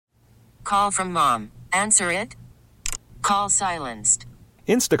Call from mom. Answer it. Call silenced.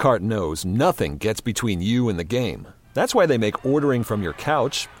 Instacart knows nothing gets between you and the game. That's why they make ordering from your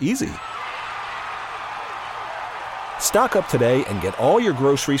couch easy. Stock up today and get all your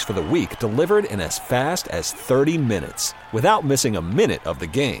groceries for the week delivered in as fast as 30 minutes without missing a minute of the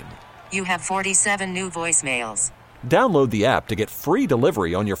game. You have 47 new voicemails. Download the app to get free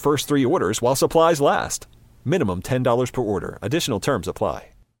delivery on your first 3 orders while supplies last. Minimum $10 per order. Additional terms apply.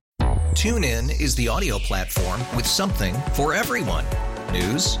 TuneIn is the audio platform with something for everyone.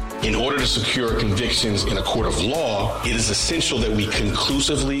 News. In order to secure convictions in a court of law, it is essential that we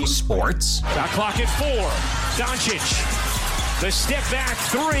conclusively. Sports. Got clock at 4. Doncic. The step back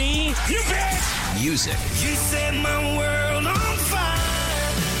 3. You bet. Music. You set my world on fire.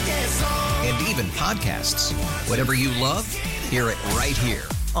 Yes, and even podcasts. Whatever you love, hear it right here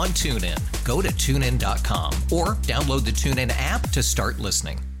on TuneIn. Go to TuneIn.com or download the TuneIn app to start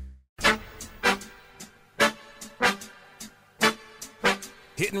listening.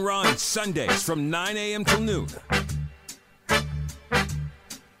 Hit and Run, Sundays from 9 a.m. till noon.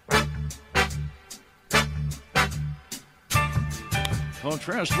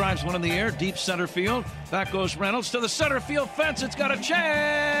 Contreras drives one in the air, deep center field. Back goes Reynolds to the center field fence. It's got a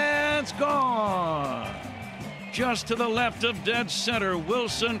chance. Gone. Just to the left of dead center,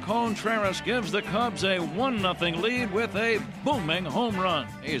 Wilson Contreras gives the Cubs a 1-0 lead with a booming home run.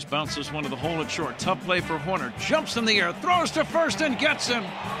 Hayes bounces one to the hole at short. Tough play for Horner. Jumps in the air, throws to first and gets him.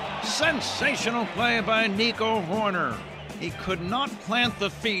 Sensational play by Nico Horner. He could not plant the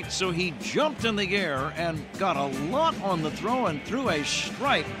feet, so he jumped in the air and got a lot on the throw and threw a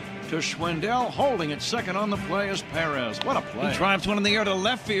strike to Schwindel. Holding at second on the play is Perez. What a play. He drives one in the air to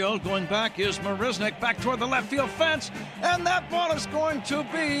left field. Going back is Marisnik. Back toward the left field fence. And that ball is going to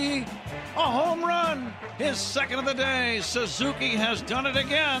be a home run. His second of the day. Suzuki has done it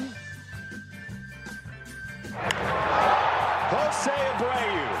again. Jose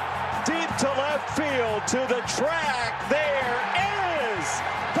Abreu. Deep to left field to the track. There is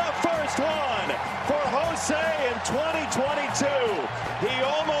the first one for Jose in 2022. He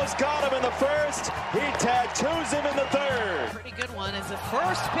almost got him in the first. He tattoos him in the third. Pretty good one is the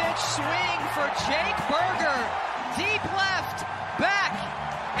first pitch swing for Jake Burger. Deep left, back,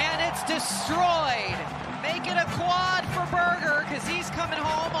 and it's destroyed. Make it a quad for Burger because he's coming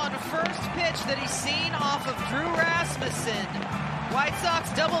home on first pitch that he's seen off of Drew Rasmussen. White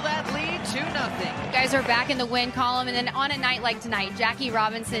Sox double that lead, 2-0. You guys are back in the win column, and then on a night like tonight, Jackie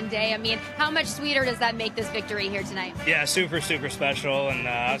Robinson Day. I mean, how much sweeter does that make this victory here tonight? Yeah, super, super special. And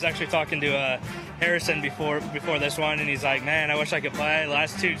I was actually talking to Harrison before this one, and he's like, man, I wish I could play. The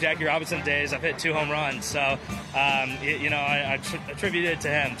last 2 Jackie Robinson days, I've hit 2 home runs. So, I attribute it to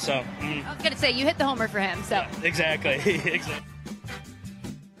him. So I was going to say, you hit the homer for him. So yeah, exactly. Exactly.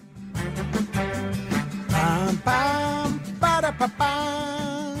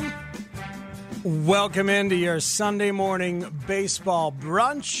 Welcome into your Sunday morning baseball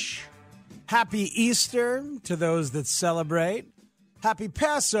brunch. Happy Easter to those that celebrate. Happy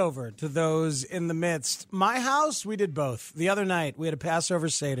Passover to those in the midst. My house, we did both. The other night, we had a Passover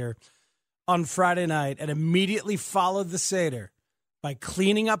Seder on Friday night and immediately followed the Seder by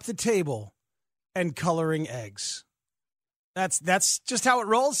cleaning up the table and coloring eggs. That's just how it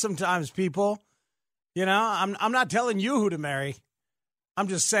rolls sometimes, people. You know, I'm not telling you who to marry. I'm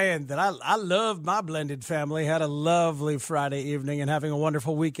just saying that I love my blended family. Had a lovely Friday evening and having a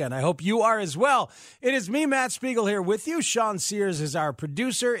wonderful weekend. I hope you are as well. It is me, Matt Spiegel, here with you. Sean Sears is our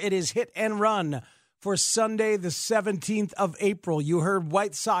producer. It is Hit and Run for Sunday, the 17th of April. You heard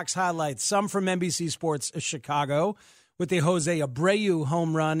White Sox highlights, some from NBC Sports Chicago with the Jose Abreu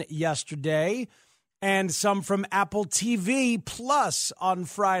home run yesterday, and some from Apple TV Plus on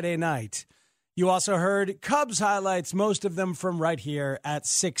Friday night. You also heard Cubs highlights, most of them from right here at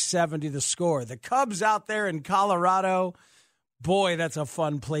 670 The Score. The Cubs out there in Colorado, boy, that's a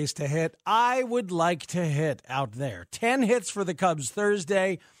fun place to hit. I would like to hit out there. 10 hits for the Cubs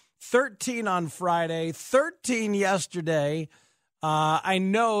Thursday, 13 on Friday, 13 yesterday. I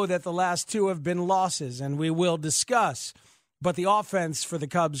know that the last 2 have been losses, and we will discuss. But the offense for the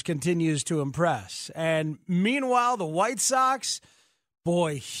Cubs continues to impress. And meanwhile, the White Sox,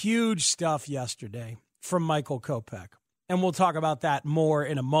 boy, huge stuff yesterday from Michael Kopech. And we'll talk about that more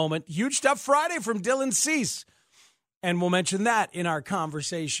in a moment. Huge stuff Friday from Dylan Cease. And we'll mention that in our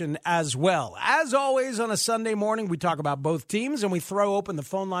conversation as well. As always, on a Sunday morning, we talk about both teams, and we throw open the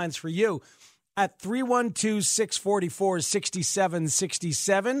phone lines for you at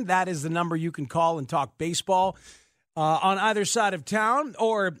 312-644-6767. That is the number you can call and talk baseball on either side of town,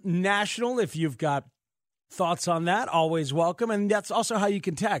 or national if you've got Thoughts on that, always welcome. And that's also how you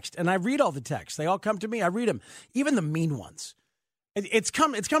can text. And I read all the texts. They all come to me. I read them, even the mean ones. It's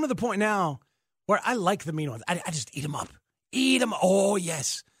come to the point now where I like the mean ones. I just eat them up. Eat them. Oh,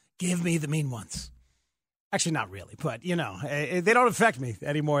 yes. Give me the mean ones. Actually, not really, but, they don't affect me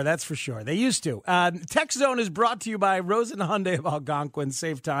anymore, that's for sure. They used to. Text Zone is brought to you by Rosen Hyundai of Algonquin.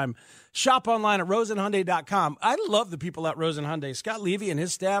 Save time. Shop online at rosenhyundai.com. I love the people at Rosen Hyundai. Scott Levy and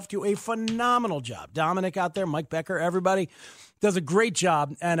his staff do a phenomenal job. Dominic out there, Mike Becker, everybody does a great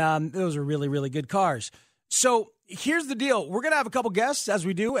job, and those are really, really good cars. So here's the deal. We're going to have a couple guests, as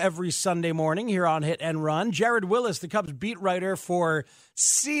we do every Sunday morning here on Hit and Run. Jared Willis, the Cubs beat writer for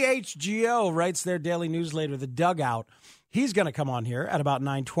CHGO, writes their daily newsletter, The Dugout. He's going to come on here at about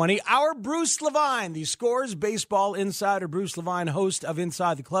 9:20. Our Bruce Levine, the Scores baseball insider, Bruce Levine, host of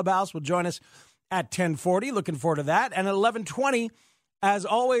Inside the Clubhouse, will join us at 10:40. Looking forward to that. And at 11:20, as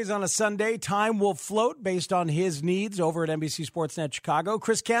always on a Sunday, time will float based on his needs over at NBC Sportsnet Chicago.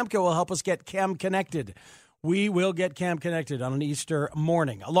 Chris Kamka will help us get Cam connected. We will get Cam connected on an Easter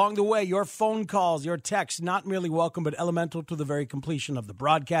morning. Along the way, your phone calls, your texts, not merely welcome, but elemental to the very completion of the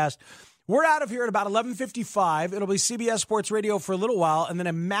broadcast. We're out of here at about 11:55. It'll be CBS Sports Radio for a little while, and then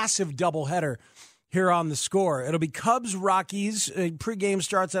a massive doubleheader here on The Score. It'll be Cubs-Rockies. Pregame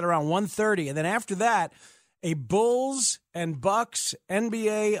starts at around 1:30, and then after that, a Bulls and Bucks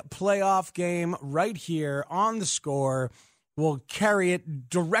NBA playoff game right here on The Score. We'll carry it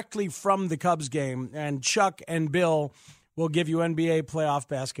directly from the Cubs game, and Chuck and Bill will give you NBA playoff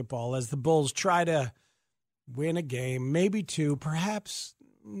basketball as the Bulls try to win a game, maybe two, perhaps.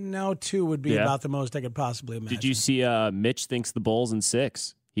 No, two would be about the most I could possibly imagine. Did you see Mitch thinks the Bulls in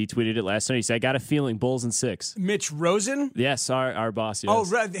 6? He tweeted it last night. He said, I got a feeling Bulls in 6. Mitch Rosen? Yes, our boss. Yes.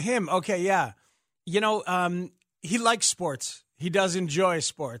 Oh, him. Okay, yeah. He likes sports. He does enjoy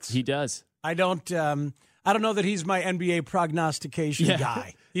sports. He does. I don't know that he's my NBA prognostication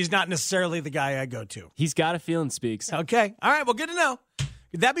guy. He's not necessarily the guy I go to. He's got a feeling, Speaks. Okay. All right. Well, good to know.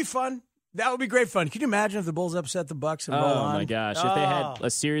 That'd be fun. That would be great fun. Can you imagine if the Bulls upset the Bucks and roll on? Oh, my gosh. If they had a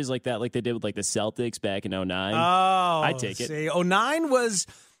series like that, like they did with the Celtics back in 2009, I'd take it. 2009 was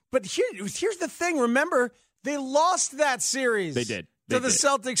 – but here's the thing. Remember, they lost that series. They did. To the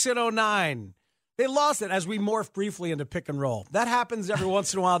Celtics in 2009. They lost it as we morphed briefly into pick and roll. That happens every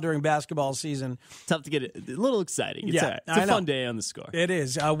once in a while during basketball season. Tough to get it a little exciting. It's it's a fun day on The Score. It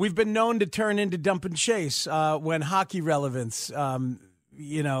is. We've been known to turn into dump and chase when hockey relevance,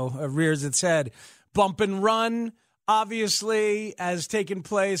 rears its head. Bump and run, obviously, has taken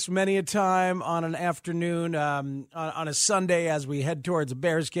place many a time on an afternoon, on a Sunday as we head towards a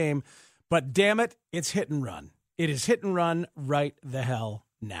Bears game. But damn it, it's hit and run. It is hit and run right the hell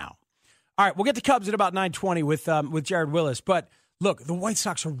now. All right, we'll get to Cubs at about 9:20 with Jared Willis. But look, the White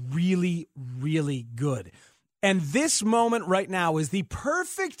Sox are really, really good. And this moment right now is the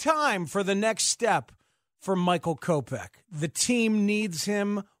perfect time for the next step for Michael Kopech. The team needs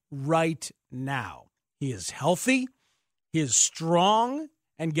him right now. He is healthy. He is strong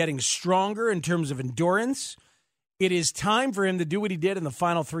and getting stronger in terms of endurance. It is time for him to do what he did in the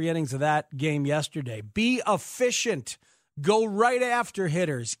final 3 innings of that game yesterday. Be efficient. Go right after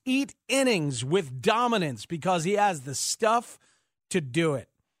hitters. Eat innings with dominance because he has the stuff to do it.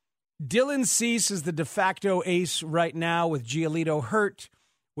 Dylan Cease is the de facto ace right now with Giolito hurt,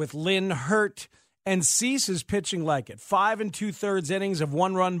 with Lynn hurt, and Cease is pitching like it. 5 2/3 innings of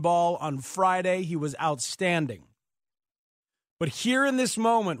 1-run ball on Friday. He was outstanding. But here in this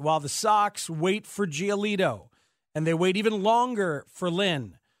moment, while the Sox wait for Giolito, and they wait even longer for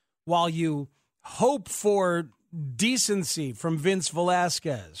Lynn, while you hope for decency from Vince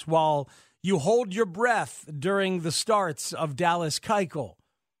Velasquez, while you hold your breath during the starts of Dallas Keuchel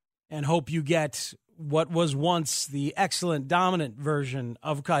and hope you get what was once the excellent dominant version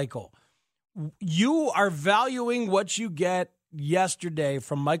of Keuchel. You are valuing what you get yesterday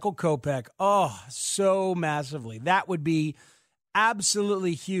from Michael Kopech, so massively. That would be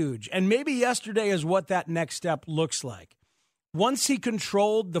absolutely huge. And maybe yesterday is what that next step looks like. Once he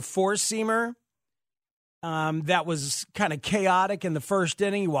controlled the four-seamer, that was kind of chaotic in the first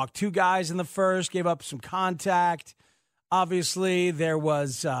inning. He walked 2 guys in the first, gave up some contact. Obviously, there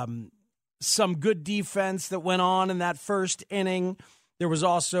was some good defense that went on in that first inning. There was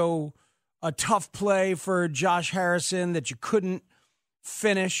also a tough play for Josh Harrison that you couldn't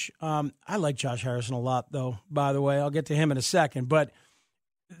finish. I like Josh Harrison a lot, though, by the way. I'll get to him in a second. But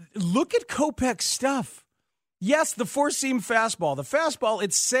look at Kopech's stuff. Yes, the four-seam fastball. The fastball,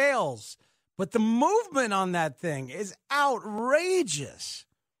 it sails. But the movement on that thing is outrageous.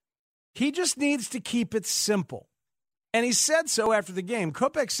 He just needs to keep it simple. And he said so after the game.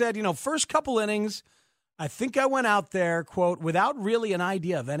 Kopech said, first couple innings, I think I went out there, quote, without really an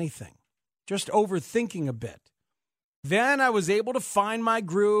idea of anything, just overthinking a bit. Then I was able to find my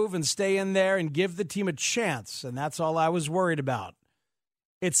groove and stay in there and give the team a chance, and that's all I was worried about.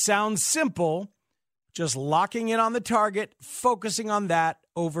 It sounds simple, just locking in on the target, focusing on that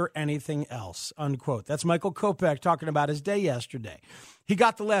over anything else, unquote. That's Michael Kopech talking about his day yesterday. He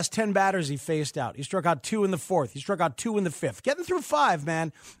got the last 10 batters he faced out. He struck out 2 in the 4th. He struck out 2 in the 5th. Getting through 5,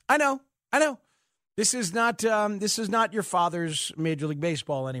 man. I know. This is not your father's Major League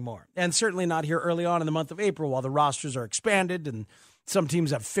Baseball anymore, and certainly not here early on in the month of April while the rosters are expanded and some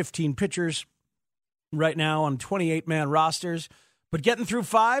teams have 15 pitchers right now on 28-man rosters. But getting through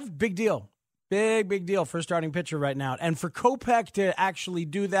 5, big deal. Big deal for a starting pitcher right now. And for Kopech to actually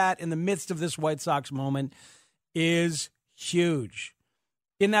do that in the midst of this White Sox moment is huge.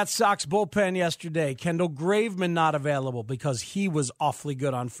 In that Sox bullpen yesterday, Kendall Graveman not available because he was awfully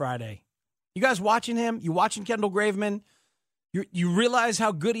good on Friday. You guys watching him? You watching Kendall Graveman? You realize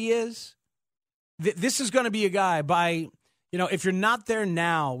how good he is? This is going to be a guy by, if you're not there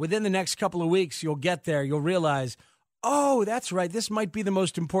now, within the next couple of weeks, you'll get there. You'll realize, oh, that's right. This might be the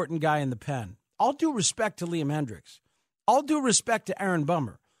most important guy in the pen. All due respect to Liam Hendricks. All due respect to Aaron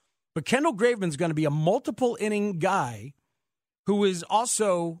Bummer. But Kendall Graveman's going to be a multiple inning guy who is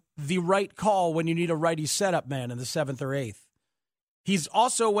also the right call when you need a righty setup man in the 7th or 8th. He's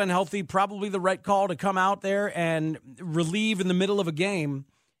also, when healthy, probably the right call to come out there and relieve in the middle of a game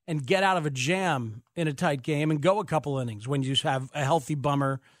and get out of a jam in a tight game and go a couple innings when you have a healthy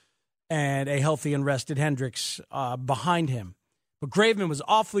Bummer and a healthy and rested Hendricks behind him. But Graveman was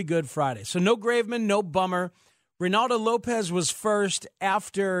awfully good Friday. So no Graveman, no Bummer. Reynaldo Lopez was first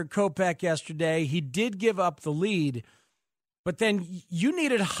after Kopech yesterday. He did give up the lead. But then you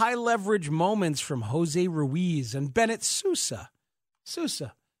needed high-leverage moments from Jose Ruiz and Bennett Sousa.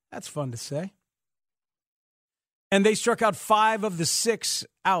 Sousa, that's fun to say. And they struck out 5 of the 6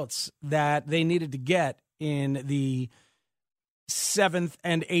 outs that they needed to get in the 7th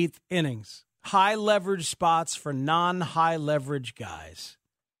and 8th innings. High leverage spots for non-high leverage guys.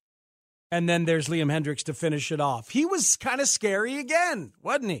 And then there's Liam Hendricks to finish it off. He was kind of scary again,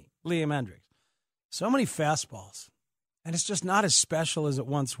 wasn't he, Liam Hendricks? So many fastballs. And it's just not as special as it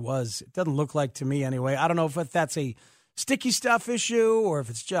once was. It doesn't look like to me anyway. I don't know if that's a sticky stuff issue or if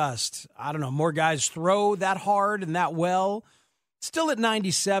it's just, more guys throw that hard and that well. Still at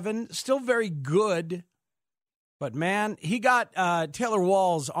 97, still very good. But, man, he got Taylor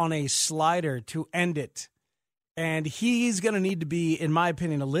Walls on a slider to end it. And he's going to need to be, in my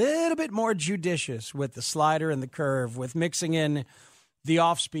opinion, a little bit more judicious with the slider and the curve, with mixing in the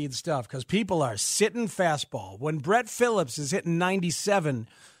off-speed stuff, because people are sitting fastball. When Brett Phillips is hitting 97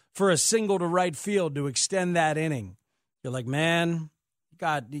 for a single to right field to extend that inning, you're like, man,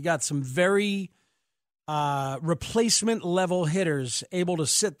 you got some very replacement-level hitters able to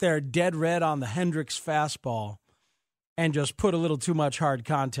sit there dead red on the Hendricks fastball and just put a little too much hard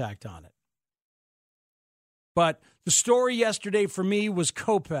contact on it. But the story yesterday for me was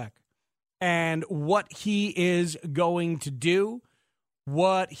Kopech and what he is going to do,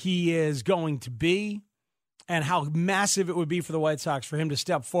 what he is going to be, and how massive it would be for the White Sox for him to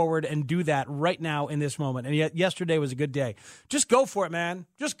step forward and do that right now in this moment. And yet yesterday was a good day. Just go for it, man.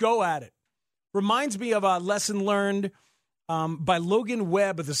 Just go at it. Reminds me of a lesson learned by Logan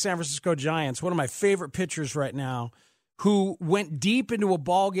Webb of the San Francisco Giants, one of my favorite pitchers right now, who went deep into a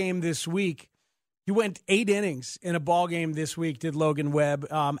ball game this week. He went 8 innings in a ball game this week, did Logan Webb,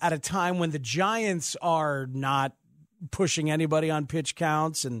 at a time when the Giants are not pushing anybody on pitch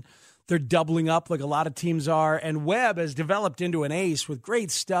counts and they're doubling up like a lot of teams are. And Webb has developed into an ace with great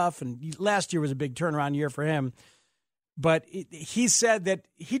stuff. And last year was a big turnaround year for him. But he said that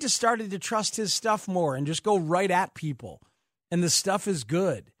he just started to trust his stuff more and just go right at people. And the stuff is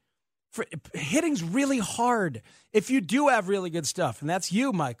good. Hitting's really hard. If you do have really good stuff, and that's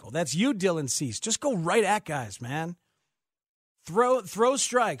you, Michael, that's you, Dylan Cease, just go right at guys, man. Throw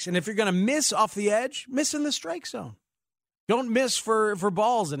strikes. And if you're going to miss off the edge, miss in the strike zone. Don't miss for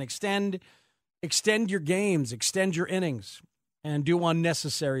balls and extend your games, extend your innings, and do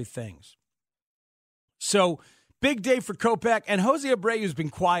unnecessary things. So, big day for Kopech, and Jose Abreu's been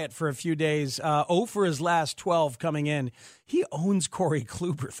quiet for a few days. 0 for his last 12 coming in. He owns Corey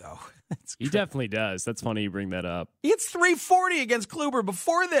Kluber, though. He definitely does. That's funny you bring that up. He hits .340 against Kluber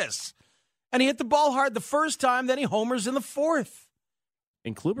before this, and he hit the ball hard the first time, then he homers in the 4th.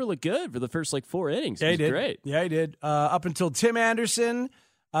 And Kluber looked good for the first 4 innings. Yeah, he did. Great. Yeah, he did. Up until Tim Anderson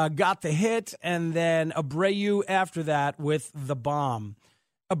got the hit, and then Abreu after that with the bomb.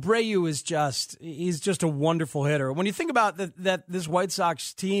 Abreu is he's a wonderful hitter. When you think about that this White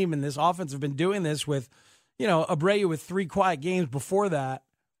Sox team and this offense have been doing this with Abreu with 3 quiet games before that.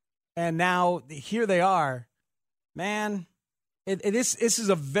 And now here they are. Man, this is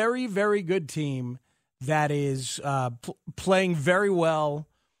a very, very good team that is playing very well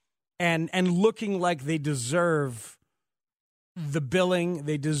and looking like they deserve the billing.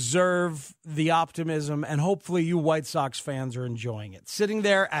 They deserve the optimism, and hopefully you White Sox fans are enjoying it. Sitting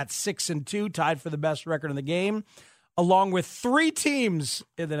there at 6-2, tied for the best record in the game, along with 3 teams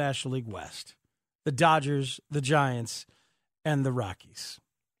in the National League West. The Dodgers, the Giants, and the Rockies.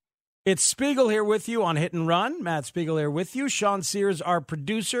 It's Spiegel here with you on Hit and Run. Matt Spiegel here with you. Sean Sears, our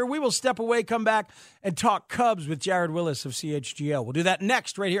producer. We will step away, come back, and talk Cubs with Jared Willis of CHGO. We'll do that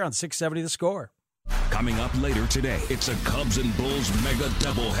next right here on 670 The Score. Coming up later today, it's a Cubs and Bulls mega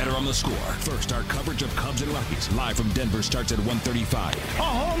doubleheader on The Score. First, our coverage of Cubs and Rockies live from Denver starts at 1:35. A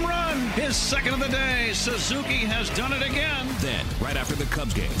home run, his second of the day. Suzuki has done it again. Then, right after the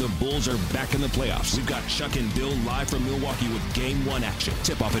Cubs game, the Bulls are back in the playoffs. We've got Chuck and Bill live from Milwaukee with Game 1 action.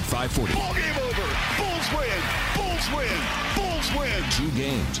 Tip-off at 5:40. Ball game over. Bulls win. Bulls win. Bulls win. 2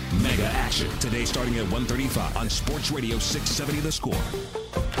 games, mega action. Today starting at 1:35 on Sports Radio 670 The Score.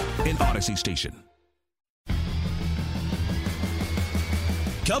 In Odyssey Station.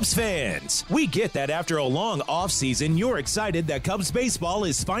 Cubs fans, we get that after a long offseason, you're excited that Cubs baseball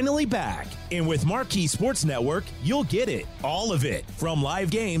is finally back. And with Marquee Sports Network, you'll get it, all of it. From live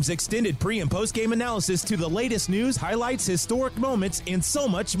games, extended pre- and post-game analysis to the latest news, highlights, historic moments, and so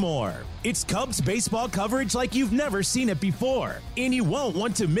much more. It's Cubs baseball coverage like you've never seen it before. And you won't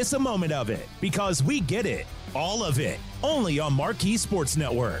want to miss a moment of it, because we get it, all of it, only on Marquee Sports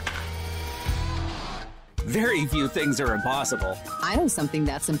Network. Very few things are impossible. I know something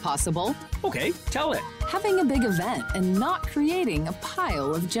that's impossible. Okay, tell it. Having a big event and not creating a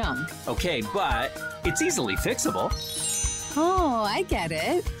pile of junk. Okay, but it's easily fixable. Oh, I get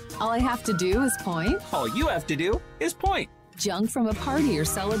it. All I have to do is point. All you have to do is point. Junk from a party or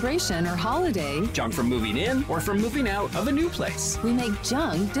celebration or holiday. Junk from moving in or from moving out of a new place. We make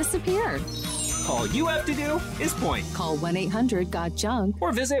junk disappear. All you have to do is point. Call 1-800-GOT-JUNK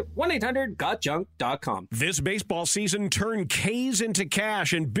or visit 1-800-GOT-JUNK.com. This baseball season, turn K's into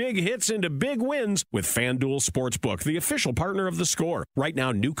cash and big hits into big wins with FanDuel Sportsbook, the official partner of The Score. Right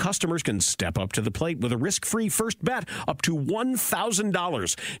now, new customers can step up to the plate with a risk-free first bet up to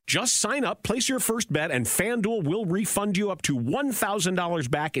 $1,000. Just sign up, place your first bet, and FanDuel will refund you up to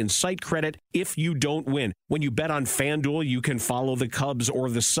 $1,000 back in site credit if you don't win. When you bet on FanDuel, you can follow the Cubs or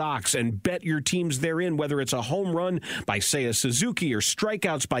the Sox and bet your teams therein, whether it's a home run by Seiya Suzuki or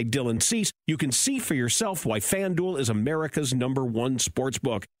strikeouts by Dylan Cease. You can see for yourself why FanDuel is America's #1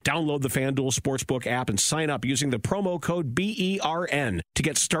 sportsbook. Download the FanDuel Sportsbook app and sign up using the promo code BERN to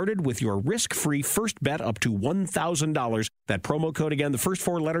get started with your risk-free first bet up to $1,000. That promo code again, the first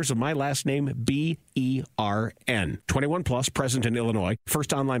 4 letters of my last name, BERN. 21 plus, present in Illinois.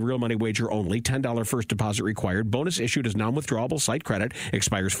 First online real money wager only. $10 first deposit required. Bonus issued as non-withdrawable site credit.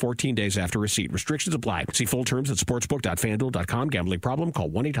 Expires 14 days after receipt. Restrictions apply. See full terms at sportsbook.fanduel.com. Gambling problem? Call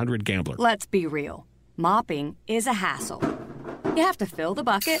 1-800-GAMBLER. Let's be real. Mopping is a hassle. You have to fill the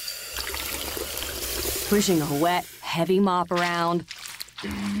bucket, pushing a wet, heavy mop around,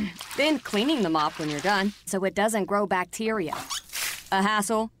 then cleaning the mop when you're done so it doesn't grow bacteria. A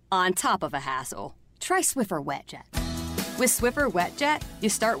hassle on top of a hassle. Try Swiffer WetJet. With Swiffer WetJet, you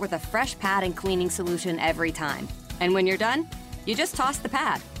start with a fresh pad and cleaning solution every time. And when you're done, you just toss the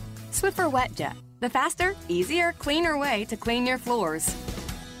pad. Swiffer WetJet, the faster, easier, cleaner way to clean your floors.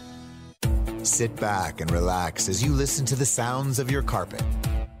 Sit back and relax as you listen to the sounds of your carpet.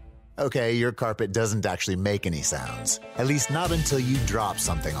 Okay, your carpet doesn't actually make any sounds, at least not until you drop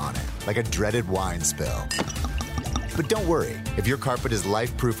something on it, like a dreaded wine spill. But don't worry, if your carpet is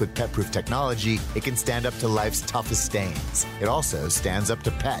life-proof with pet-proof technology, it can stand up to life's toughest stains. It also stands up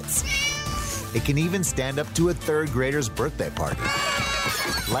to pets. It can even stand up to a third grader's birthday party.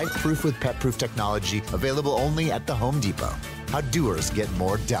 Life-proof with pet-proof technology, available only at the Home Depot. How doers get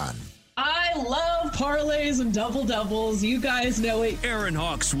more done. I love parlays and double-doubles. You guys know it. Aaron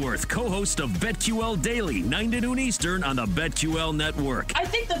Hawksworth, co-host of BetQL Daily, 9 to noon Eastern on the BetQL Network. I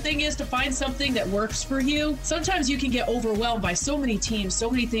think the thing is to find something that works for you. Sometimes you can get overwhelmed by so many teams, so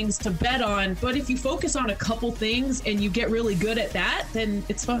many things to bet on. But if you focus on a couple things and you get really good at that, then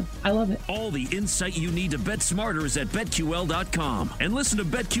it's fun. I love it. All the insight you need to bet smarter is at BetQL.com. And listen to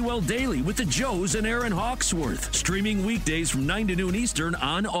BetQL Daily with the Joes and Aaron Hawksworth. Streaming weekdays from 9 to noon Eastern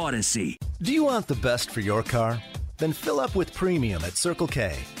on Odyssey. Do you want the best for your car? Then fill up with premium at Circle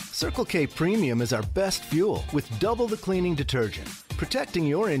K. Circle K Premium is our best fuel with double the cleaning detergent, protecting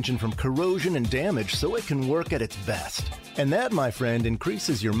your engine from corrosion and damage so it can work at its best. And that, my friend,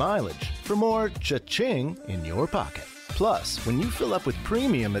 increases your mileage for more cha-ching in your pocket. Plus, when you fill up with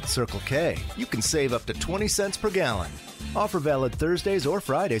Premium at Circle K, you can save up to 20 cents per gallon. Offer valid Thursdays or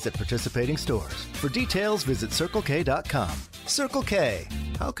Fridays at participating stores. For details, visit CircleK.com. Circle K.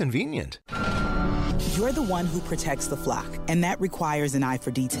 How convenient. You're the one who protects the flock, and that requires an eye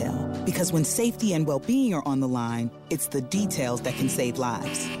for detail. Because when safety and well-being are on the line, it's the details that can save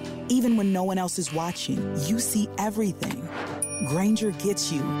lives. Even when no one else is watching, you see everything. Grainger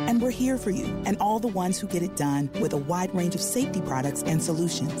gets you, and we're here for you, and all the ones who get it done with a wide range of safety products and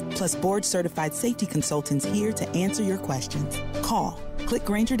solutions, plus board-certified safety consultants here to answer your questions. Call, click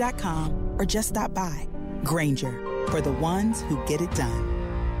Grainger.com, or just stop by. Grainger, for the ones who get it done.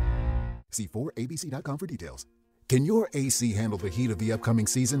 See 4abc.com for details. Can your AC handle the heat of the upcoming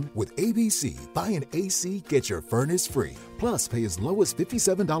season? With ABC, buy an AC, get your furnace free. Plus, pay as low as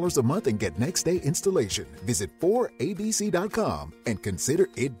 $57 a month and get next-day installation. Visit 4abc.com and consider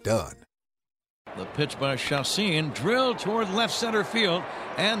it done. The pitch by Chacin, drilled toward left center field,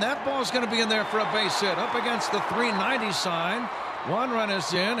 and that ball's going to be in there for a base hit. Up against the 390 sign. One run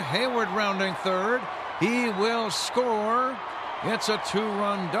is in. Hayward rounding third. He will score. It's a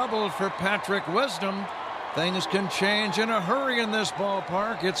two-run double for Patrick Wisdom. Things can change in a hurry in this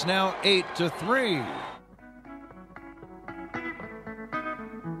ballpark. It's now 8-3.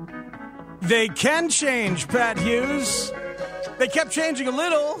 They can change, Pat Hughes. They kept changing a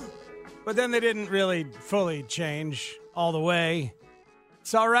little, but then they didn't really fully change all the way.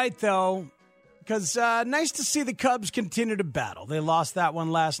 It's all right, though, because nice to see the Cubs continue to battle. They lost that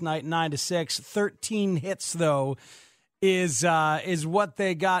one last night, 9-6. 13 hits, though, is what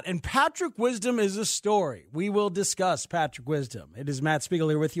they got. And Patrick Wisdom is a story. We will discuss Patrick Wisdom. It is Matt Spiegel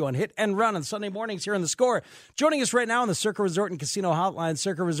here with you on Hit and Run on Sunday mornings here on The Score. Joining us right now on the Circa Resort and Casino Hotline,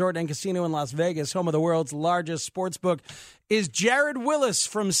 Circa Resort and Casino in Las Vegas, home of the world's largest sports book, is Jared Willis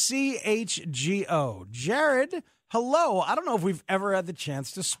from CHGO. Jared, hello. I don't know if we've ever had the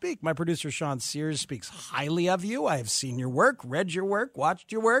chance to speak. My producer, Sean Sears, speaks highly of you. I have seen your work, read your work,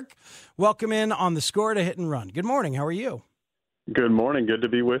 watched your work. Welcome in on The Score to Hit and Run. Good morning. How are you? Good morning. Good to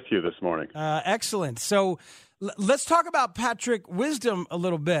be with you this morning. Excellent. So let's talk about Patrick Wisdom a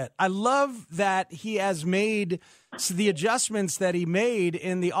little bit. I love that he has made the adjustments that he made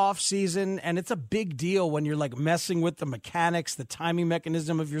in the offseason, and it's a big deal when you're like messing with the mechanics, the timing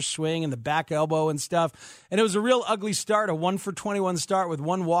mechanism of your swing and the back elbow and stuff. And it was a real ugly start, a 1-for-21 start with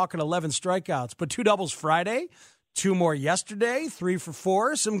 1 walk and 11 strikeouts, but 2 doubles Friday, 2 more yesterday, 3 for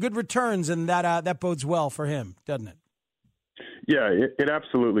 4, some good returns, and that bodes well for him, doesn't it? Yeah, it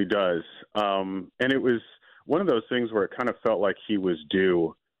absolutely does. And it was one of those things where it kind of felt like he was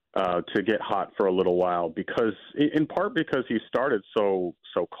due to get hot for a little while, because in part because he started so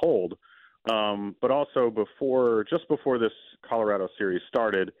cold, but also just before this Colorado series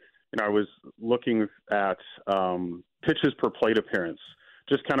started, I was looking at pitches per plate appearance.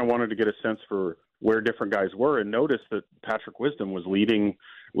 Just kind of wanted to get a sense for where different guys were, and noticed that Patrick Wisdom was leading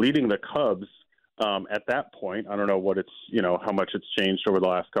the Cubs. At that point, I don't know what how much it's changed over the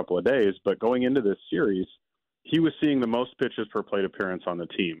last couple of days, but going into this series, he was seeing the most pitches per plate appearance on the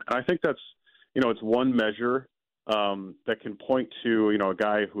team. And I think that's, it's one measure that can point to, a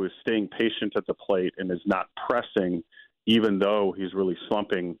guy who is staying patient at the plate and is not pressing, even though he's really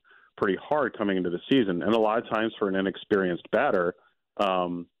slumping pretty hard coming into the season. And a lot of times for an inexperienced batter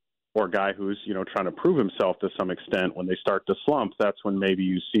or a guy who's, trying to prove himself to some extent, when they start to slump, that's when maybe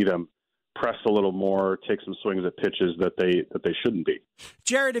you see them press a little more, take some swings at pitches that they shouldn't be.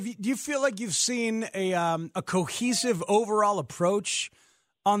 Jared, do you feel like you've seen a cohesive overall approach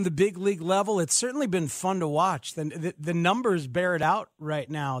on the big league level? It's certainly been fun to watch. The numbers bear it out right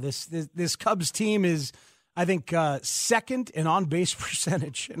now. This Cubs team is, I think, second in on-base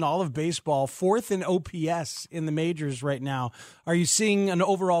percentage in all of baseball, 4th in OPS in the majors right now. Are you seeing an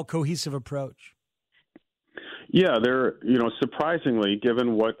overall cohesive approach? Yeah, they're, surprisingly,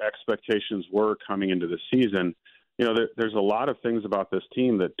 given what expectations were coming into the season, there's a lot of things about this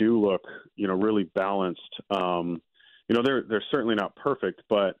team that do look, really balanced. They're certainly not perfect,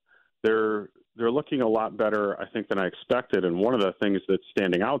 but they're looking a lot better, I think, than I expected. And one of the things that's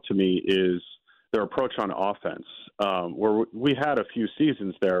standing out to me is their approach on offense, where we had a few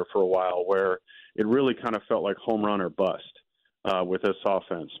seasons there for a while where it really kind of felt like home run or bust with this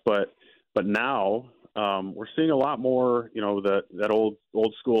offense. But now we're seeing a lot more, that old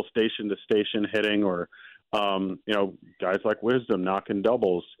school station to station hitting, or guys like Wisdom knocking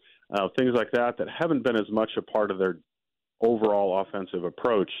doubles, things like that haven't been as much a part of their overall offensive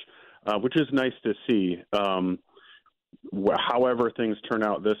approach, which is nice to see. However things turn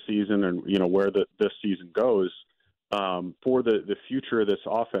out this season and, where this season goes, for the future of this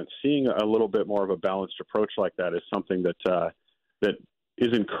offense, seeing a little bit more of a balanced approach like that is something that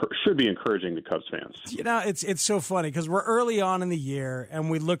should be encouraging to Cubs fans. It's so funny because we're early on in the year and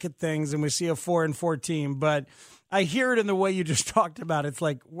we look at things and we see a 4-4 team, but I hear it in the way you just talked about. It's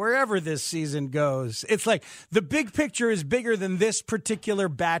like wherever this season goes, it's like the big picture is bigger than this particular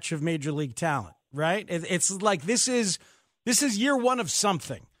batch of major league talent, right? It's like this is year one of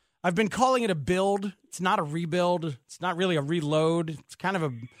something. I've been calling it a build. It's not a rebuild. It's not really a reload. It's kind of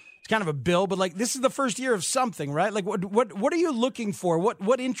a build, but like this is the first year of something, right? Like what are you looking for?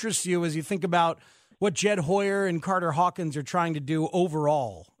 What interests you as you think about what Jed Hoyer and Carter Hawkins are trying to do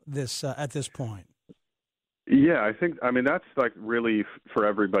overall at this point? Yeah, that's like really for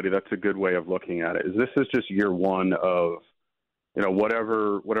everybody. That's a good way of looking at it. This is just year one of,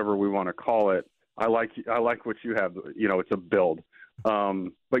 whatever we want to call it. I like what you have. It's a build.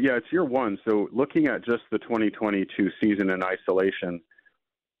 But yeah, it's year one. So looking at just the 2022 season in isolation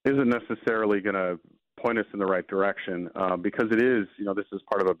isn't necessarily going to point us in the right direction because it is, this is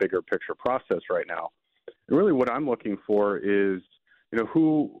part of a bigger picture process right now. And really what I'm looking for is,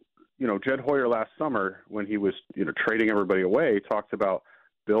 Jed Hoyer last summer when he was, trading everybody away, talked about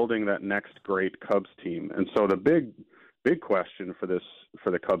building that next great Cubs team. And so the big question for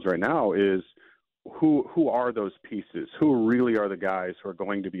the Cubs right now is who are those pieces? Who really are the guys who are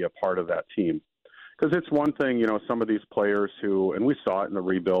going to be a part of that team? Because it's one thing, some of these players who, and we saw it in the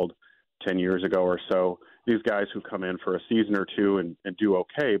rebuild 10 years ago or so, these guys who come in for a season or two and do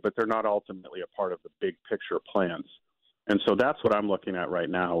okay, but they're not ultimately a part of the big picture plans. And so that's what I'm looking at right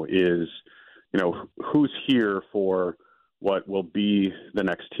now is, who's here for what will be the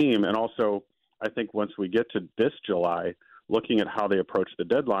next team. And also, I think once we get to this July, looking at how they approach the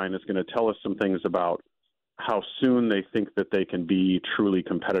deadline is going to tell us some things about how soon they think that they can be truly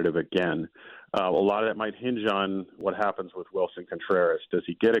competitive again. A lot of that might hinge on what happens with Wilson Contreras. Does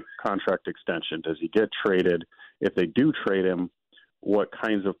he get a contract extension? Does he get traded? If they do trade him, what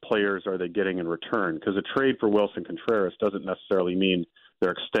kinds of players are they getting in return? Because a trade for Wilson Contreras doesn't necessarily mean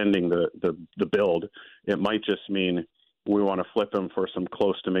they're extending the build. It might just mean we want to flip him for some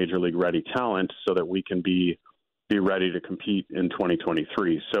close to major league ready talent so that we can be ready to compete in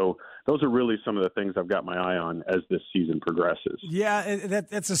 2023. So those are really some of the things I've got my eye on as this season progresses. Yeah,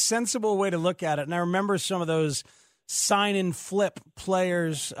 that's a sensible way to look at it. And I remember some of those sign and flip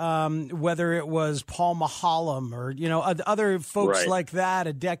players, whether it was Paul Maholm or, other folks like that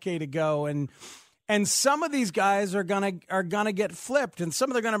a decade ago. And some of these guys are gonna get flipped, and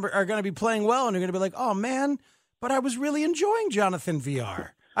some of them are gonna be playing well, and they're gonna be like, oh man, but I was really enjoying Jonathan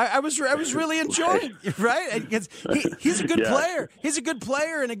Villar. I was really enjoying it, right? He's a good player. He's a good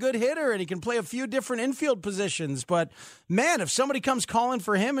player and a good hitter, and he can play a few different infield positions. But, man, if somebody comes calling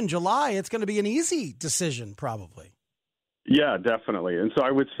for him in July, it's going to be an easy decision probably. Yeah, definitely. And so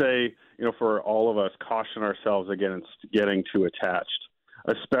I would say, for all of us, caution ourselves against getting too attached,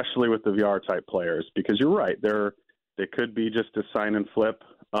 especially with the VR-type players, because you're right. They could be just a sign and flip.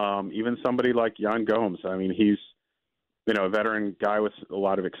 Even somebody like Yan Gomes. I mean, he's a veteran guy with a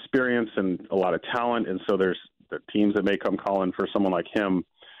lot of experience and a lot of talent. And so there's the teams that may come calling for someone like him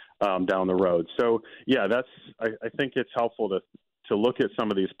down the road. So, yeah, I think it's helpful to look at some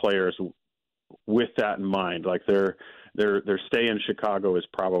of these players with that in mind. Like their stay in Chicago is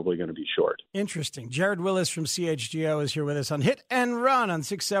probably going to be short. Interesting. Jared Willis from CHGO is here with us on Hit and Run on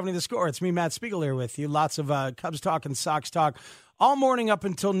 670 The Score. It's me, Matt Spiegel, here with you. Lots of Cubs talk and Sox talk all morning up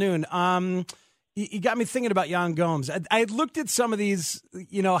until noon. You got me thinking about Yan Gomes. I had looked at some of these,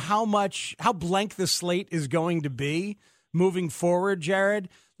 how blank the slate is going to be moving forward, Jared.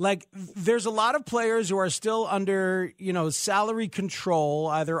 Like, there's a lot of players who are still under, salary control,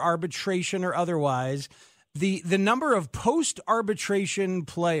 either arbitration or otherwise. The number of post-arbitration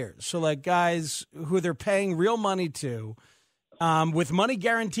players, so like guys who they're paying real money to, with money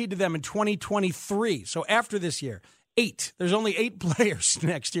guaranteed to them in 2023, so after this year, 8. There's only 8 players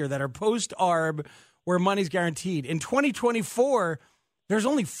next year that are post-arb where money's guaranteed. In 2024, there's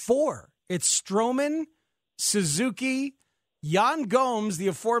only 4. It's Stroman, Suzuki, Yan Gomes, the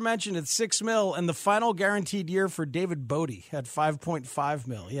aforementioned at $6 million, and the final guaranteed year for David Bodie at $5.5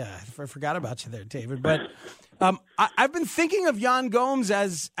 million. Yeah, I forgot about you there, David. But I've been thinking of Yan Gomes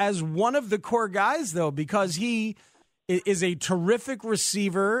as one of the core guys, though, because he is a terrific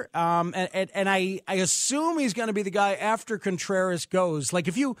receiver, and I assume he's going to be the guy after Contreras goes. Like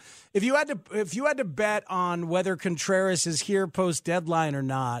if you had to bet on whether Contreras is here post deadline or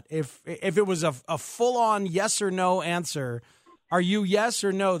not, if it was a full on yes or no answer, are you yes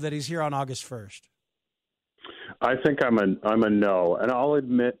or no that he's here on August 1st? I think I'm a no, and I'll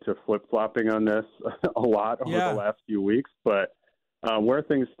admit to flip-flopping on this a lot over the last few weeks, but where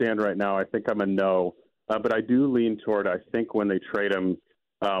things stand right now, I think I'm a no. But I do lean toward, I think when they trade him,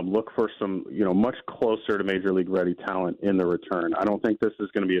 look for some, much closer to Major League ready talent in the return. I don't think this is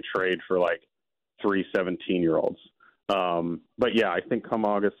going to be a trade for like 3 17-year-olds. But yeah, I think come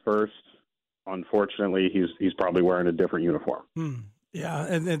August 1st, unfortunately, he's probably wearing a different uniform. Yeah,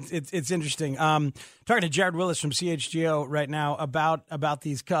 and it's interesting. Talking to Jared Willis from CHGO right now about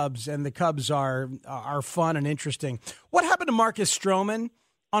these Cubs, and the Cubs are fun and interesting. What happened to Marcus Stroman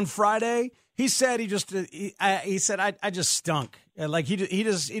on Friday? He said he said I just stunk. Like he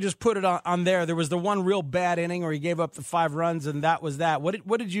just put it on there. There was the one real bad inning where he gave up the 5 runs, and that was that.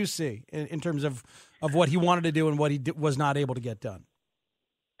 What did you see in terms of what he wanted to do and what he was not able to get done?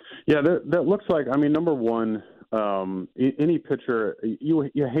 Yeah, that looks like. I mean, number one. Any pitcher, you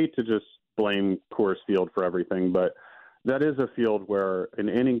hate to just blame Coors Field for everything, but that is a field where an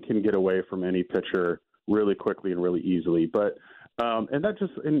inning can get away from any pitcher really quickly and really easily. But and that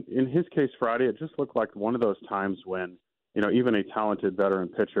just in his case Friday, it just looked like one of those times when even a talented veteran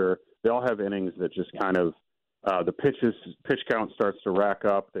pitcher, they all have innings that just kind of the pitch count starts to rack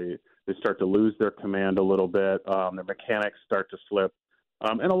up. They start to lose their command a little bit. Their mechanics start to slip,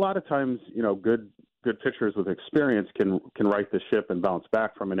 and a lot of times good pitchers with experience can right the ship and bounce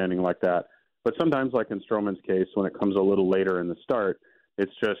back from an inning like that. But sometimes, like in Stroman's case, when it comes a little later in the start,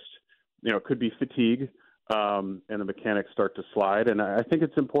 it's just, it could be fatigue, and the mechanics start to slide. And I think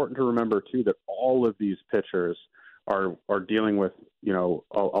it's important to remember, too, that all of these pitchers are dealing with, a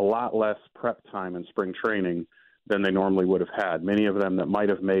lot less prep time in spring training than they normally would have had. Many of them that might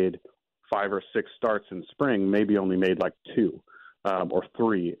have made 5 or 6 starts in spring maybe only made like 2 or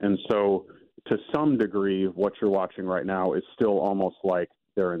 3. And so to some degree, what you're watching right now is still almost like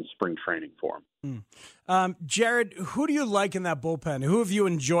they're in spring training form. Jared, who do you like in that bullpen? Who have you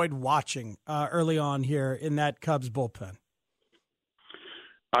enjoyed watching early on here in that Cubs bullpen?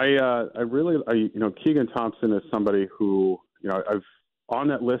 I really, Keegan Thompson is somebody who, I've on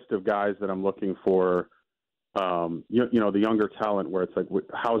that list of guys that I'm looking for, the younger talent where it's like,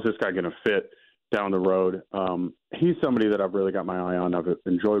 how is this guy going to fit down the road? He's somebody that I've really got my eye on. I've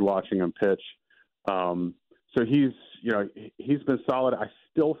enjoyed watching him pitch. So he's been solid. I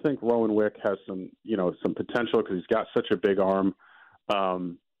still think Rowan Wick has some potential because he's got such a big arm.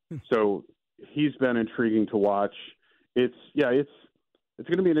 So he's been intriguing to watch. It's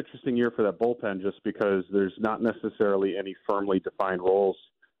going to be an interesting year for that bullpen just because there's not necessarily any firmly defined roles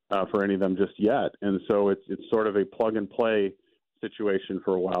for any of them just yet. And so it's sort of a plug and play situation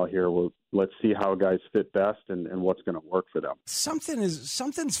for a while here. Let's see how guys fit best and what's going to work for them.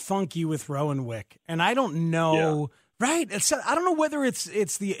 Something's funky with Rowan Wick, and I don't know. Yeah. Right? I don't know whether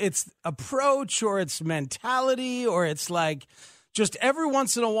it's approach or it's mentality or it's like just every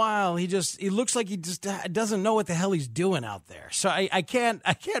once in a while he looks like he just doesn't know what the hell he's doing out there. So I can't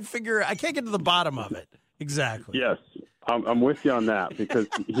get to the bottom of it exactly. Yes, I'm with you on that because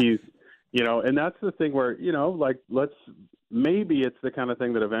he's and that's the thing where maybe it's the kind of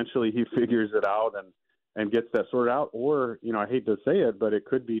thing that eventually he figures it out and gets that sorted out. Or, I hate to say it, but it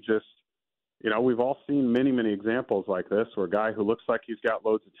could be just, we've all seen many, many examples like this where a guy who looks like he's got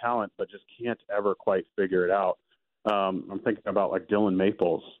loads of talent but just can't ever quite figure it out. I'm thinking about like Dylan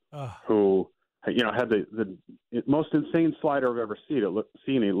Maples, who, had the most insane slider I've ever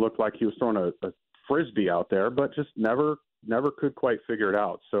seen. It looked like he was throwing a Frisbee out there, but just never could quite figure it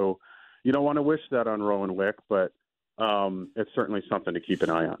out. So you don't want to wish that on Rowan Wick, but it's certainly something to keep an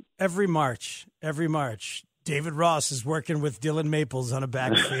eye on. Every March, David Ross is working with Dylan Maples on a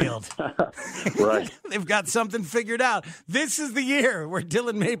backfield. Right. They've got something figured out. This is the year where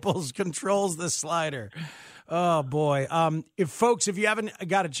Dylan Maples controls the slider. Oh, boy. If you haven't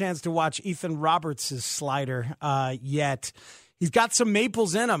got a chance to watch Ethan Roberts' slider yet, he's got some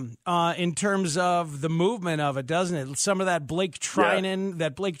Maples in him in terms of the movement of it, doesn't it? Some of that Blake Trinan,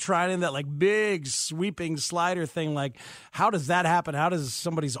 that like big sweeping slider thing. Like, how does that happen? How does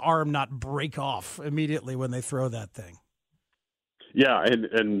somebody's arm not break off immediately when they throw that thing? Yeah,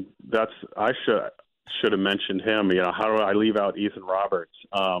 and that's I should have mentioned him. How do I leave out Ethan Roberts?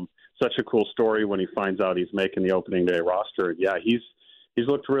 Such a cool story when he finds out he's making the opening day roster. Yeah, he's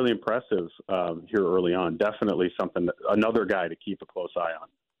looked really impressive here early on. Definitely another guy to keep a close eye on.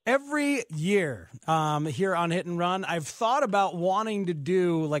 Every year here on Hit and Run, I've thought about wanting to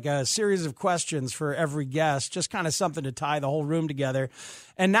do like a series of questions for every guest, just kind of something to tie the whole room together.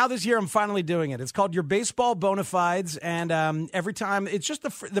 And now this year, I'm finally doing it. It's called Your Baseball Bonafides. And every time, it's just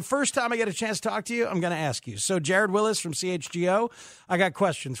the first time I get a chance to talk to you, I'm going to ask you. So Jared Willis from CHGO, I got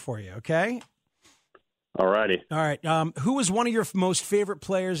questions for you, okay? All righty. All right. Who was one of your most favorite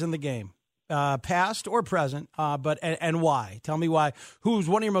players in the game? Past or present, but and why? Tell me why. Who's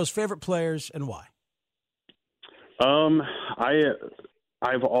one of your most favorite players and why?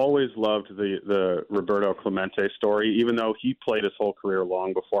 I've always loved the Roberto Clemente story, even though he played his whole career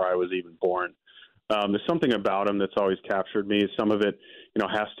long before I was even born. There's something about him that's always captured me. Some of it,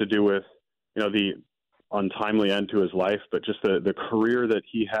 has to do with, the untimely end to his life, but just the career that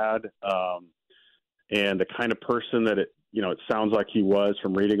he had, and the kind of person that it sounds like he was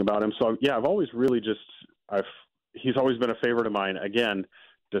from reading about him. So yeah, I've always really he's always been a favorite of mine. Again,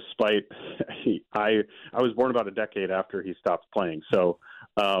 despite I was born about a decade after he stopped playing. So,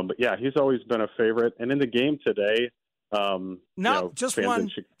 but yeah, he's always been a favorite. And in the game today, just one.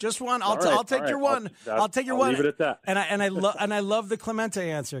 I'll take your one. I'll take your one. Leave it at that. And I love the Clemente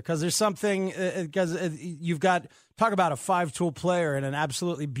answer because there's something because you've got talk about a 5-tool player and an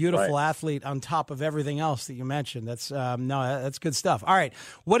absolutely beautiful athlete on top of everything else that you mentioned. That's that's good stuff. All right,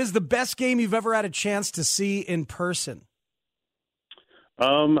 what is the best game you've ever had a chance to see in person?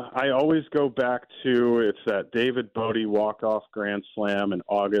 I always go back to it's that David Bodie walk-off grand slam in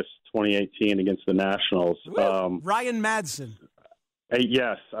August 2018 against the Nationals. Ryan Madsen.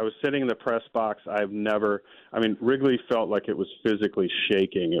 Yes, I was sitting in the press box. Wrigley felt like it was physically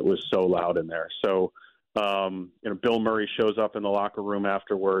shaking. It was so loud in there. So, Bill Murray shows up in the locker room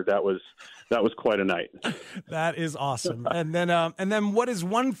afterward. That was quite a night. That is awesome. And then what is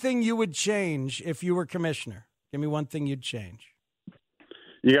one thing you would change if you were commissioner? Give me one thing you'd change.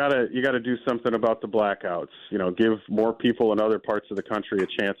 You gotta do something about the blackouts. Give more people in other parts of the country a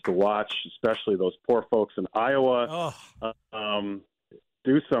chance to watch, especially those poor folks in Iowa.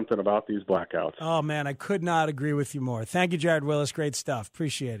 Do something about these blackouts. Oh man, I could not agree with you more. Thank you, Jared Willis. Great stuff.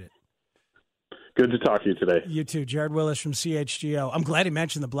 Appreciate it. Good to talk to you today. You too, Jared Willis from CHGO. I'm glad he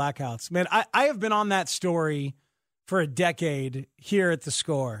mentioned the blackouts. Man, I have been on that story for a decade here at the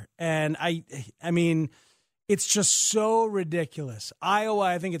Score, and I mean. It's just so ridiculous. Iowa,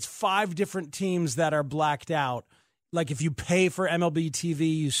 I think it's 5 different teams that are blacked out. Like if you pay for MLB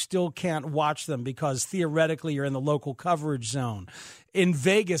TV, you still can't watch them because theoretically you're in the local coverage zone. In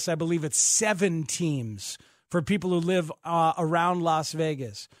Vegas, I believe it's 7 teams for people who live around Las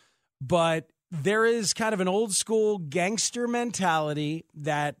Vegas. But there is kind of an old school gangster mentality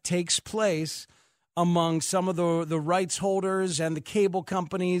that takes place among some of the rights holders and the cable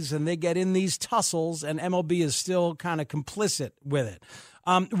companies, and they get in these tussles, and MLB is still kind of complicit with it.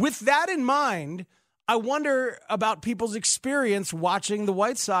 With that in mind, I wonder about people's experience watching the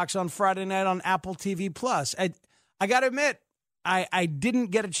White Sox on Friday night on Apple TV+. I got to admit, I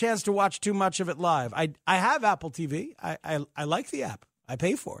didn't get a chance to watch too much of it live. I have Apple TV. I like the app. I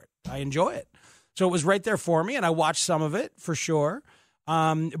pay for it. I enjoy it. So it was right there for me, and I watched some of it for sure.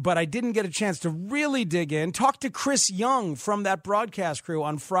 But I didn't get a chance to really dig in. Talk to Chris Young from that broadcast crew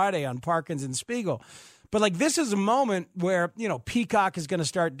on Friday on Parkins and Spiegel. But this is a moment where, Peacock is going to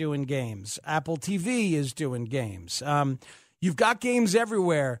start doing games. Apple TV is doing games. You've got games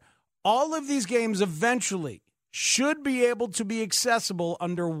everywhere. All of these games eventually should be able to be accessible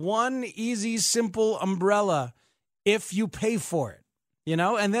under one easy, simple umbrella if you pay for it,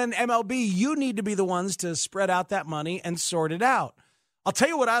 and then MLB, you need to be the ones to spread out that money and sort it out. I'll tell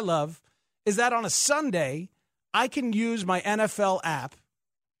you what I love is that on a Sunday, I can use my NFL app,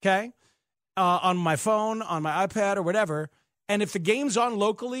 okay, on my phone, on my iPad or whatever. And if the game's on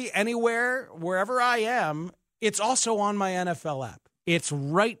locally, anywhere, wherever I am, it's also on my NFL app. It's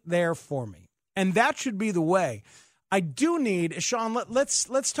right there for me. And that should be the way. I do need, Sean,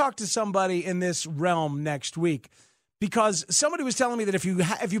 let's talk to somebody in this realm next week. Because somebody was telling me that if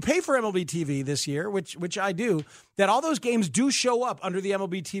you pay for MLB TV this year, which I do, that all those games do show up under the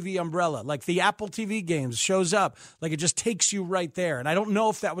MLB TV umbrella. Like the Apple TV games shows up, like it just takes you right there. And I don't know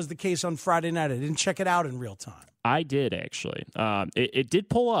if that was the case on Friday night. I didn't check it out in real time. I did, actually. It did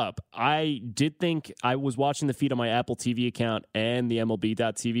pull up. I did think I was watching the feed on my Apple TV account and the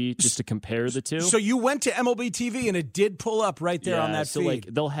MLB.TV just to compare the two. So you went to MLB TV and it did pull up right there on that feed.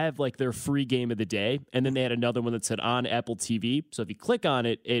 They'll have their free game of the day, and then they had another one that said on Apple TV. So if you click on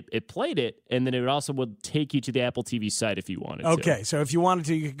it, it played it, and then it also would take you to the Apple TV site if you wanted to. Okay, so if you wanted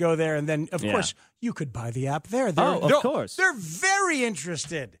to, you could go there, and then, of course, you could buy the app there. Of course. They're very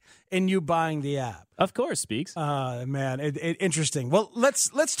interested in you buying the app. Of course, Speaks. Man, interesting. Well,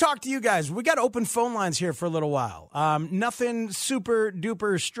 let's talk to you guys. We got open phone lines here for a little while. Nothing super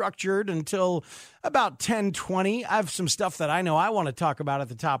duper structured until about 10:20. I have some stuff that I know I want to talk about at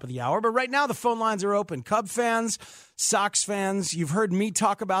the top of the hour, but right now the phone lines are open. Cub fans, Sox fans, you've heard me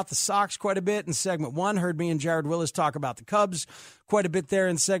talk about the Sox quite a bit in segment 1. Heard me and Jared Willis talk about the Cubs quite a bit there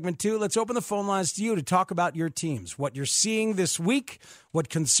in segment 2. Let's open the phone lines to you to talk about your teams, what you're seeing this week, what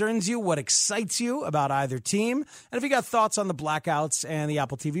concerns you, what excites you about either team. And if you got thoughts on the blackouts and the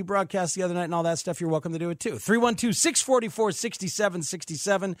Apple TV broadcast the other night and all that stuff, you're welcome to do it too.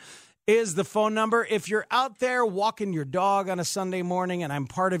 312-644-6767 is the phone number. If you're out there walking your dog on a Sunday morning and I'm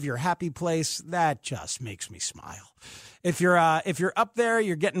part of your happy place, that just makes me smile. If you're up there,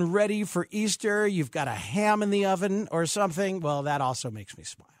 you're getting ready for Easter, you've got a ham in the oven or something, well, that also makes me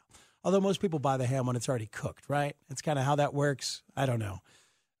smile. Although most people buy the ham when it's already cooked, right? It's kind of how that works. I don't know.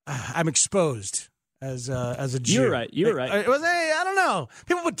 I'm exposed as a Jew. You're right. I don't know.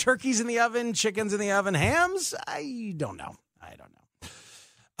 People put turkeys in the oven, chickens in the oven, hams. I don't know.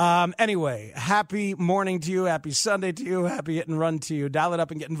 Anyway, happy morning to you. Happy Sunday to you. Happy hit and run to you. Dial it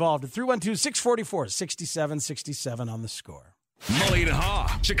up and get involved at 312-644-6767 on the Score. Mully and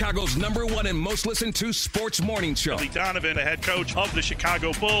Haw, Chicago's #1 and most listened to sports morning show. Billy Donovan, the head coach of the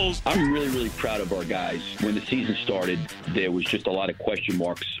Chicago Bulls. I'm really, really proud of our guys. When the season started, there was just a lot of question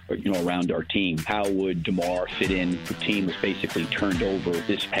marks, around our team. How would DeMar fit in? The team was basically turned over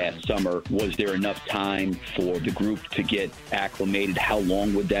this past summer. Was there enough time for the group to get acclimated? How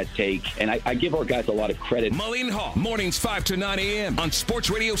long would that take? And I give our guys a lot of credit. Mully and Haw, mornings 5 to 9 a.m. on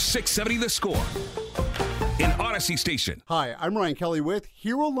Sports Radio 670 The Score. In Odyssey Station. Hi, I'm Ryan Kelly with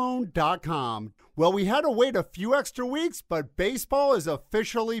HeroLoan.com. Well, we had to wait a few extra weeks, but baseball is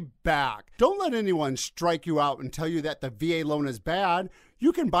officially back. Don't let anyone strike you out and tell you that the VA loan is bad.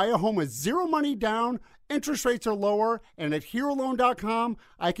 You can buy a home with zero money down, interest rates are lower, and at HeroLoan.com,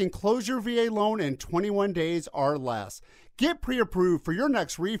 I can close your VA loan in 21 days or less. Get pre-approved for your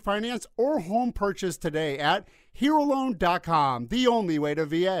next refinance or home purchase today at HeroLoan.com, the only way to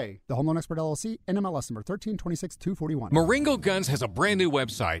VA. The Home Loan Expert LLC, NMLS number 1326241. Marengo Guns has a brand new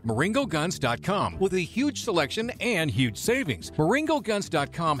website, MarengoGuns.com, with a huge selection and huge savings.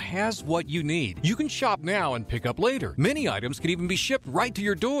 MarengoGuns.com has what you need. You can shop now and pick up later. Many items can even be shipped right to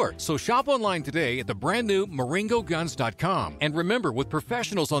your door. So shop online today at the brand new MarengoGuns.com. And remember, with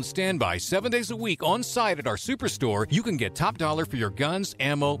professionals on standby 7 days a week on site at our superstore, you can get top dollar for your guns,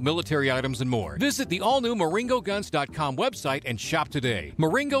 ammo, military items, and more. Visit the all-new MarengoGuns.com website and shop today.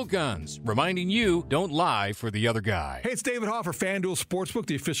 Marengo Guns, reminding you, don't lie for the other guy. Hey, it's David Hoff for FanDuel Sportsbook,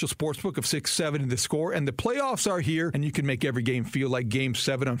 the official sportsbook of 670 The Score, and the playoffs are here, and you can make every game feel like Game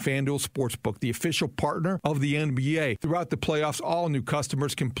 7 on FanDuel Sportsbook, the official partner of the NBA. Throughout the playoffs, all new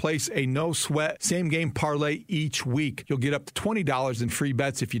customers can place a no-sweat same-game parlay each week. You'll get up to $20 in free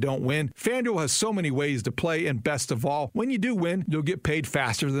bets if you don't win. FanDuel has so many ways to play, and best of all, when you do win, you'll get paid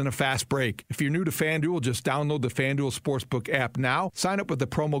faster than a fast break. If you're new to FanDuel, just download the FanDuel Sportsbook app now. Sign up with the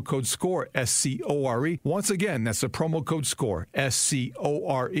promo code SCORE, S-C-O-R-E. Once again, that's the promo code SCORE,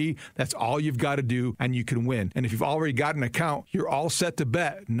 S-C-O-R-E. That's all you've got to do, and you can win. And if you've already got an account, you're all set to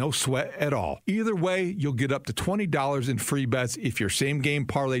bet. No sweat at all. Either way, you'll get up to $20 in free bets if your same-game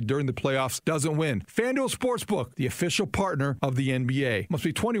parlay during the playoffs doesn't win. FanDuel Sportsbook, the official partner of the NBA. Must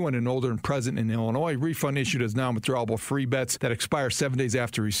be 21 and older and present in Illinois. Refund issued as non-withdrawable free bets that expire 7 days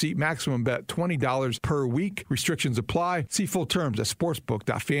after receipt. Maximum bet $20 per week. Restrictions apply. See full terms at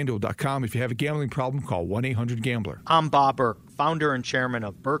sportsbook.fanduel.com. If you have a gambling problem, call 1-800-GAMBLER. I'm Bob Burke, founder and chairman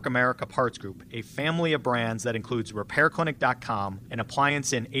of Burke America Parts Group, a family of brands that includes RepairClinic.com, an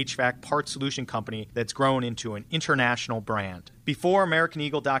appliance and HVAC parts solution company that's grown into an international brand. Before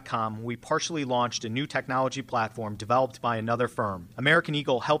AmericanEagle.com, we partially launched a new technology platform developed by another firm. American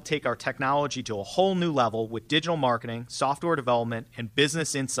Eagle helped take our technology to a whole new level with digital marketing, software development, and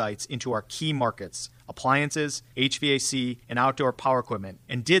business insights into our key markets, appliances, HVAC, and outdoor power equipment,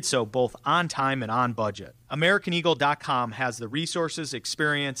 and did so both on time and on budget. AmericanEagle.com has the resources,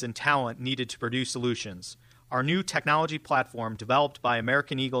 experience, and talent needed to produce solutions. Our new technology platform, developed by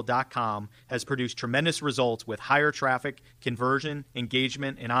AmericanEagle.com, has produced tremendous results with higher traffic, conversion,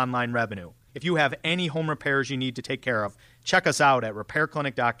 engagement, and online revenue. If you have any home repairs you need to take care of, check us out at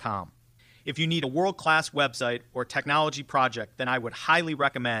RepairClinic.com. If you need a world-class website or technology project, then I would highly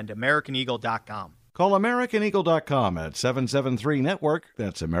recommend AmericanEagle.com. Call AmericanEagle.com at 773-NETWORK.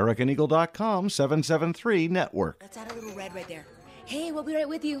 That's AmericanEagle.com, 773-NETWORK. Let's add a little red right there. Hey, we'll be right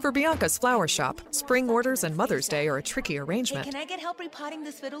with you. For Bianca's flower shop, spring orders and Mother's Day are a tricky arrangement. Hey, can I get help repotting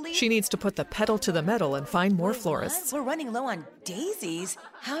this fiddle leaf? She needs to put the pedal to the metal and find more florists. We're running low on daisies.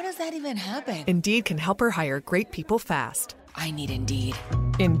 How does that even happen? Indeed can help her hire great people fast. I need Indeed.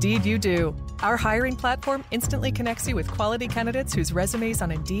 Indeed you do. Our hiring platform instantly connects you with quality candidates whose resumes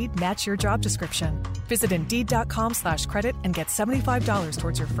on Indeed match your job description. Visit Indeed.com/credit and get $75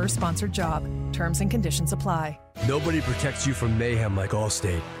 towards your first sponsored job. Terms and conditions apply. Nobody protects you from mayhem like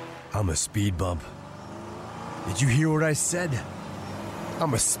Allstate. I'm a speed bump. Did you hear what I said?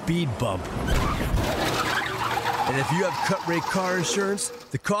 I'm a speed bump. And if you have cut-rate car insurance,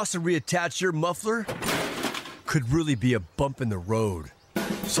 the cost to reattach your muffler could really be a bump in the road.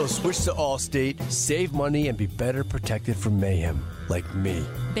 So switch to Allstate, save money, and be better protected from mayhem, like me.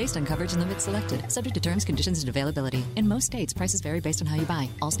 Based on coverage and limits selected, subject to terms, conditions, and availability. In most states, prices vary based on how you buy.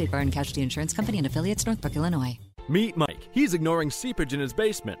 Allstate Bar and Casualty Insurance Company and affiliates, Northbrook, Illinois. Meet Mike. He's ignoring seepage in his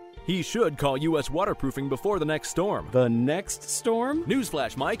basement. He should call U.S. Waterproofing before the next storm. The next storm?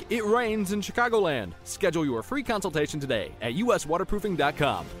 Newsflash, Mike. It rains in Chicagoland. Schedule your free consultation today at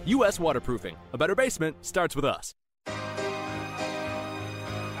uswaterproofing.com. U.S. Waterproofing. A better basement starts with us. 2-2.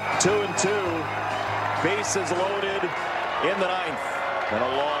 Bases loaded in the ninth. And a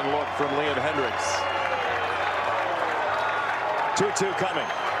long look from Liam Hendricks. 2-2 coming.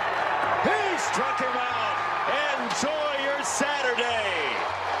 He struck him out. Enjoy your Saturday.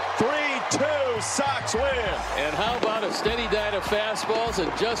 3-2 Sox win. And how about a steady diet of fastballs,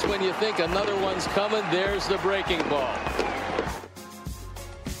 and just when you think another one's coming, there's the breaking ball.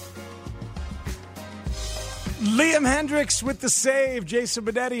 Liam Hendricks with the save, Jason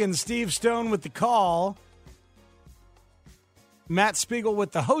Benetti and Steve Stone with the call. Matt Spiegel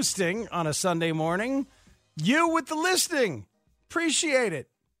with the hosting on a Sunday morning. You with the listening. Appreciate it.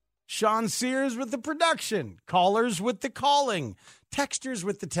 Sean Sears with the production. Callers with the calling. Texters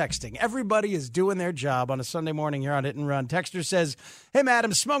with the texting. Everybody is doing their job on a Sunday morning here on Hit and Run. Texter says, hey, Matt,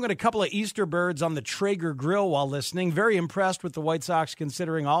 I'm smoking a couple of Easter birds on the Traeger grill while listening. Very impressed with the White Sox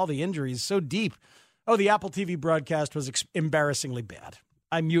considering all the injuries so deep. Oh, the Apple TV broadcast was embarrassingly bad.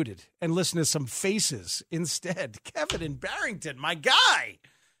 I muted and listened to some faces instead. Kevin in Barrington, my guy.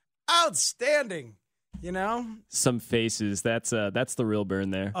 Outstanding. You know? Some faces. That's the real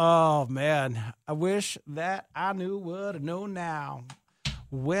burn there. Oh, man. I wish that I knew what I know now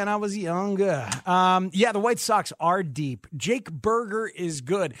when I was younger. Yeah, the White Sox are deep. Jake Burger is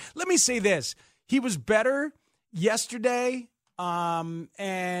good. Let me say this. He was better yesterday.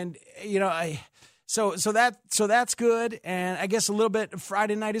 And, you know, So that's good, and I guess a little bit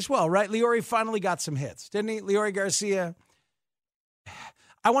Friday night as well, right? Leori finally got some hits, didn't he? Leori Garcia.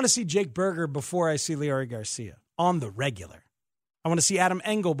 I want to see Jake Burger before I see Leori Garcia on the regular. I want to see Adam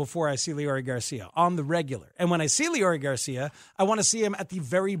Engel before I see Leori Garcia on the regular. And when I see Leori Garcia, I want to see him at the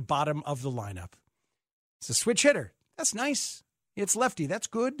very bottom of the lineup. It's a switch hitter. That's nice. It's lefty. That's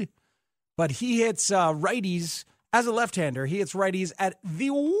good. But he hits righties as a left-hander. He hits righties at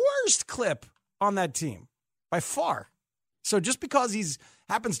the worst clip on that team by far. So just because he's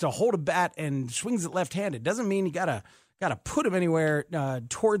happens to hold a bat and swings it left-handed doesn't mean you gotta put him anywhere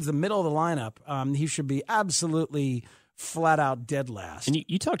towards the middle of the lineup. He should be absolutely flat out dead last. And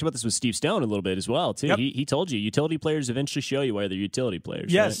you talked about this with Steve Stone a little bit as well too. Yep. He told you utility players eventually show you why they're utility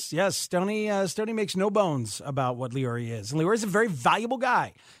players. Yes, right? yes. Stoney makes no bones about what Leori is. And Leori's a very valuable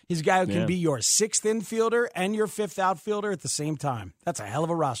guy. He's a guy who can be your sixth infielder and your fifth outfielder at the same time. That's a hell of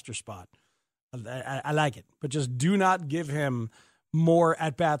a roster spot. I like it, but just do not give him more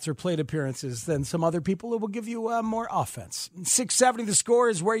at-bats or plate appearances than some other people who will give you more offense. 670 The Score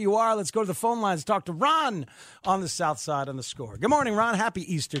is where you are. Let's go to the phone lines. Talk to Ron on the south side on The Score. Good morning, Ron. Happy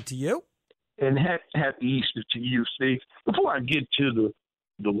Easter to you. And happy Easter to you, Steve. Before I get to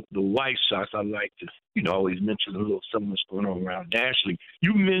the White Sox, I'd like to, always mention a little something that's going on around Ashley.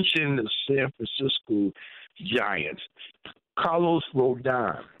 You mentioned the San Francisco Giants. Carlos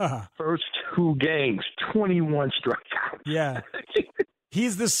Rodon, first two games, 21 strikeouts. Yeah,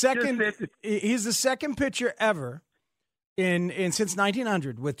 he's the second. He's the second pitcher ever in since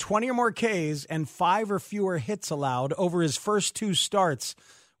 1900 with 20 or more Ks and 5 or fewer hits allowed over his first two starts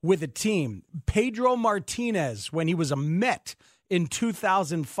with a team. Pedro Martinez, when he was a Met in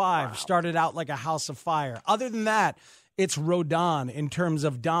 2005, started out like a house of fire. Other than that, it's Rodon in terms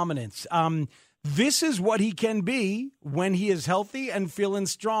of dominance. This is what he can be when he is healthy and feeling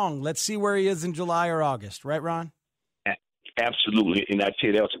strong. Let's see where he is in July or August. Right, Ron? Absolutely. And I tell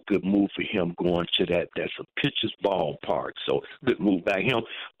you, that was a good move for him going to that's a pitcher's ballpark. So good move by him.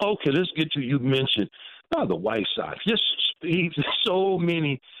 Okay, let's get to, you mentioned the White Sox. Just so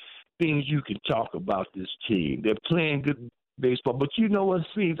many things you can talk about this team. They're playing good baseball. But you know what,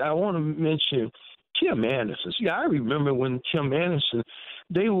 Steve? I want to mention Tim Anderson. See, I remember when Tim Anderson,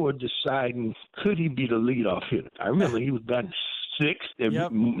 they were deciding, could he be the leadoff hitter? I remember he was batting sixth.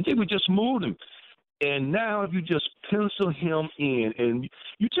 They would just move him. And now if you just pencil him in, and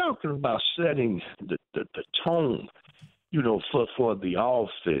you're talking about setting the tone, you know, for the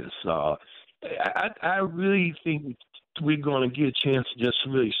offense. I really think we're going to get a chance to just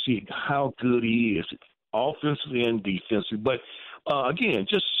really see how good he is, offensively and defensively. But, again,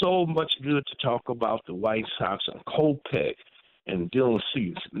 just so much good to talk about the White Sox and Kopech and Dylan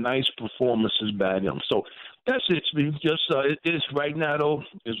Cease. Nice performances by them. So that's it, Steve. Just it is right now, though,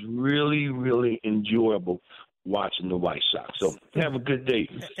 it's really, really enjoyable watching the White Sox. So have a good day.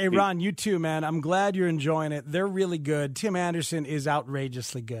 Hey, Ron, you too, man. I'm glad you're enjoying it. They're really good. Tim Anderson is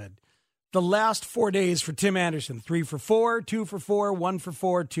outrageously good. The last 4 days for Tim Anderson, 3 for 4, 2 for 4, 1 for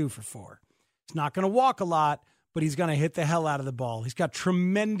 4, 2 for 4. He's not going to walk a lot, but he's going to hit the hell out of the ball. He's got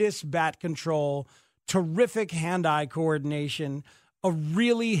tremendous bat control, terrific hand-eye coordination, a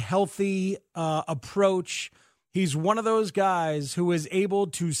really healthy approach. He's one of those guys who is able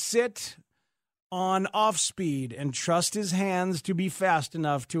to sit on off speed and trust his hands to be fast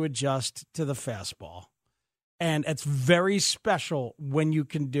enough to adjust to the fastball. And it's very special when you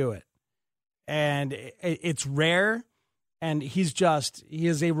can do it. And it's rare. And he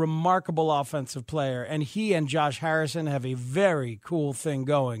is a remarkable offensive player. And he and Josh Harrison have a very cool thing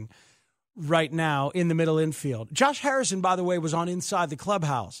going right now in the middle infield. Josh Harrison, by the way, was on Inside the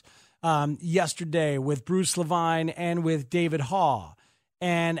Clubhouse yesterday with Bruce Levine and with David Haw.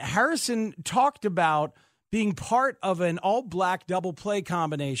 And Harrison talked about being part of an all-black double play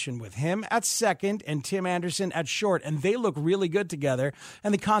combination with him at second and Tim Anderson at short. And they look really good together.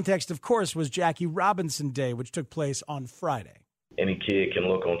 And the context, of course, was Jackie Robinson Day, which took place on Friday. Any kid can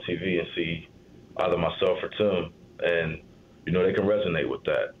look on TV and see either myself or Tim, and, you know, they can resonate with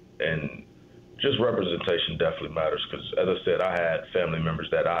that. And just representation definitely matters because, as I said, I had family members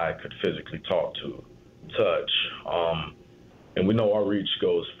that I could physically talk to, touch. And we know our reach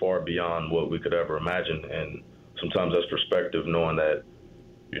goes far beyond what we could ever imagine. And sometimes that's perspective, knowing that,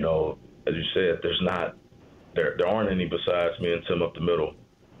 you know, as you said, there aren't any besides me and Tim up the middle.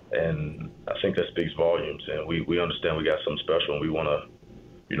 And I think that speaks volumes. And we understand we got something special, and we want to,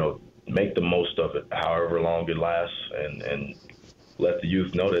 you know, make the most of it, however long it lasts, and let the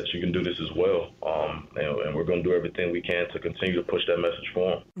youth know that you can do this as well. And we're going to do everything we can to continue to push that message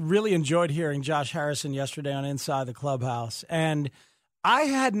for them. Really enjoyed hearing Josh Harrison yesterday on Inside the Clubhouse. And I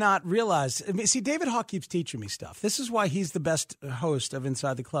had not realized, see, David Haw keeps teaching me stuff. This is why he's the best host of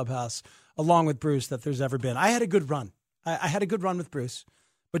Inside the Clubhouse, along with Bruce, that there's ever been. I had a good run. I had a good run with Bruce,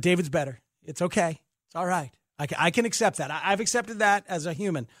 but David's better. It's okay. It's all right. I can accept that. I've accepted that as a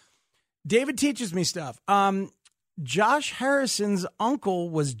human. David teaches me stuff. Josh Harrison's uncle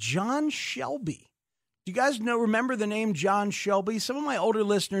was John Shelby. Do you guys remember the name John Shelby? Some of my older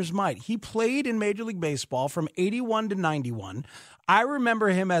listeners might. He played in Major League Baseball from 81 to 91. I remember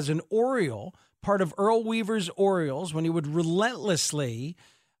him as an Oriole, part of Earl Weaver's Orioles, when he would relentlessly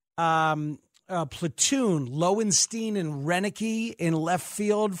platoon Lowenstein and Renicky in left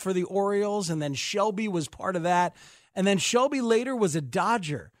field for the Orioles, and then Shelby was part of that. And then Shelby later was a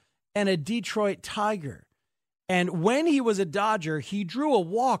Dodger and a Detroit Tiger. And when he was a Dodger, he drew a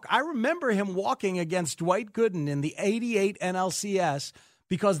walk. I remember him walking against Dwight Gooden in the 88 NLCS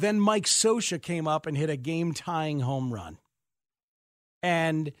because then Mike Scioscia came up and hit a game-tying home run.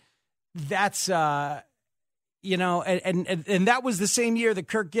 And that's, you know, and that was the same year that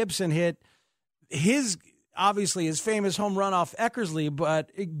Kirk Gibson hit his famous home run off Eckersley,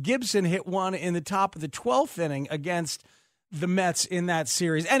 but Gibson hit one in the top of the 12th inning against the Mets in that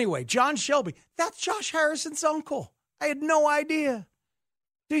series. Anyway, John Shelby, that's Josh Harrison's uncle. I had no idea.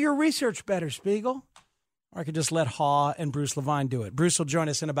 Do your research better, Spiegel. Or I could just let Haw and Bruce Levine do it. Bruce will join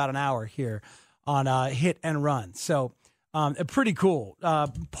us in about an hour here on Hit and Run. So a pretty cool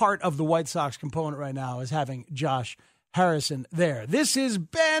part of the White Sox component right now is having Josh Harrison there. This is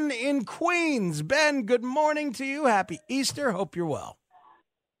Ben in Queens. Ben, good morning to you. Happy Easter. Hope you're well.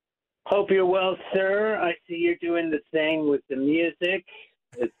 Hope you're well, sir. I see you're doing the same with the music.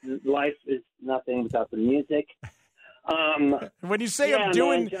 Life is nothing without the music. When you say I'm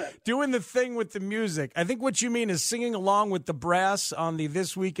doing the thing with the music, I think what you mean is singing along with the brass on the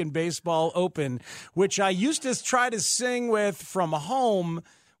This Week in Baseball Open, which I used to try to sing with from home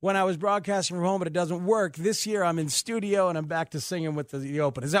when I was broadcasting from home, but it doesn't work. This year I'm in studio and I'm back to singing with the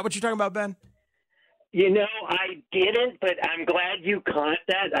Open. Is that what you're talking about, Ben? You know, I didn't, but I'm glad you caught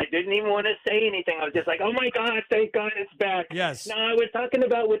that. I didn't even want to say anything. I was just like, oh, my God, thank God it's back. Yes. No, I was talking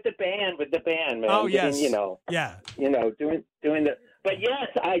about with the band, man. Oh, yes. Doing the – but, yes,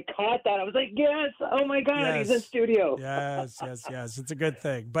 I caught that. I was like, yes, oh, my God, Yes. he's in studio. Yes. It's a good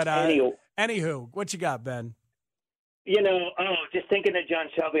thing. But anywho, what you got, Ben? Just thinking of John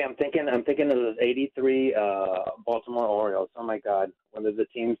Shelby, I'm thinking of those 83 Baltimore Orioles. Oh, my God, one of the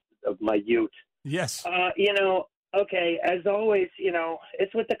teams of my youth. Yes. Okay, as always,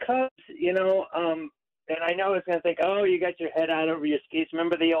 it's with the Cubs, and I know it's going to think, oh, you got your head out over your skis.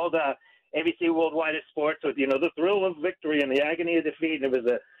 Remember the old ABC Worldwide of Sports with, the thrill of victory and the agony of defeat. And it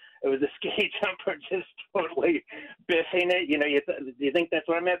was a ski jumper just totally biffing it. You think that's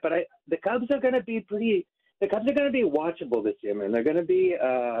what I meant? But the Cubs are going to be watchable this year, man. They're going to be,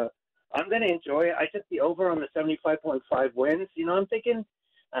 I'm going to enjoy it. I took the over on the 75.5 wins. I'm thinking,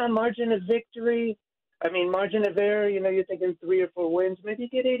 margin of victory. Margin of error, you're thinking 3 or 4 wins. Maybe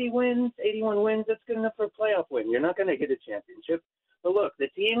you get 81 wins. That's good enough for a playoff win. You're not going to get a championship. But look, the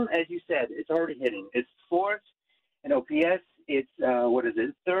team, as you said, it's already hitting. It's fourth in OPS. It's,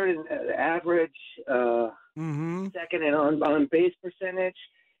 third in average, second in on base percentage.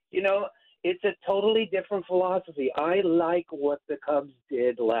 It's a totally different philosophy. I like what the Cubs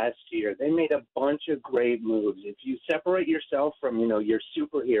did last year. They made a bunch of great moves. If you separate yourself from, your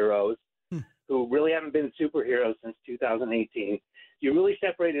superheroes, who really haven't been superheroes since 2018, you really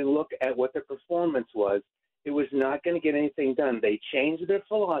separate and look at what their performance was, it was not going to get anything done. They changed their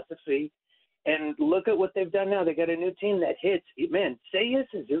philosophy, and look at what they've done now. They got a new team that hits. Man, Seiya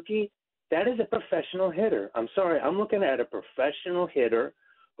Suzuki, that is a professional hitter. I'm sorry. I'm looking at a professional hitter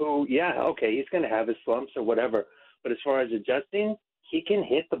who, he's going to have his slumps or whatever. But as far as adjusting, he can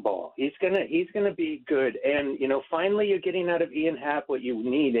hit the ball. He's gonna be good. And, finally you're getting out of Ian Happ what you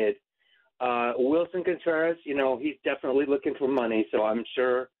needed. Wilson Contreras, he's definitely looking for money. So I'm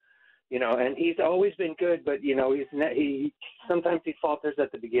sure, and he's always been good, but, he sometimes he falters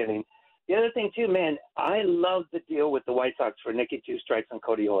at the beginning. The other thing, too, man, I love the deal with the White Sox for Nicky Two Strikes and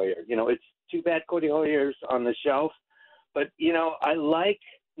Cody Hoyer. It's too bad Cody Hoyer's on the shelf, but, I like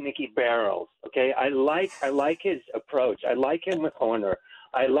Nicky Barrels, okay? I like his approach. I like him with Horner.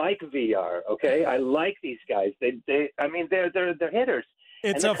 I like VR, okay? I like these guys. They're hitters.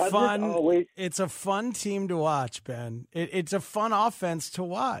 It's a fun team to watch, Ben. It's a fun offense to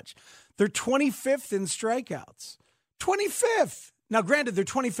watch. They're 25th in strikeouts. 25th. Now, granted, they're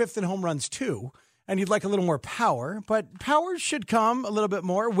 25th in home runs, too, and you'd like a little more power, but power should come a little bit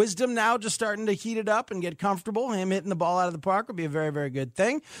more. Wisdom now just starting to heat it up and get comfortable. Him hitting the ball out of the park would be a very, very good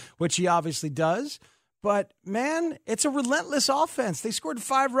thing, which he obviously does. But, man, it's a relentless offense. They scored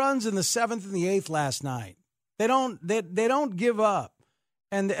 5 runs in the 7th and the 8th last night. They don't give up.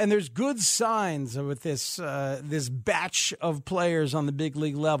 And there's good signs with this batch of players on the big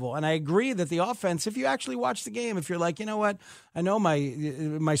league level. And I agree that the offense, if you actually watch the game, if you're like, you know what, I know my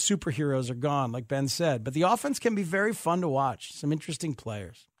superheroes are gone, like Ben said, but the offense can be very fun to watch. Some interesting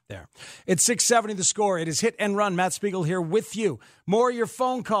players there. It's 670 The Score. It is Hit and Run. Matt Spiegel here with you. More of your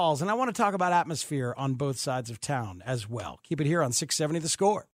phone calls, and I want to talk about atmosphere on both sides of town as well. Keep it here on 670 The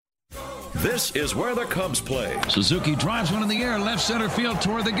Score. This is where the Cubs play. Suzuki drives one in the air, left center field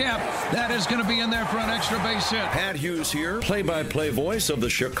toward the gap. That is going to be in there for an extra base hit. Pat Hughes here, play-by-play voice of the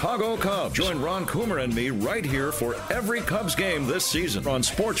Chicago Cubs. Join Ron Coomer and me right here for every Cubs game this season on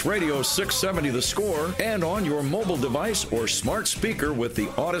Sports Radio 670 The Score and on your mobile device or smart speaker with the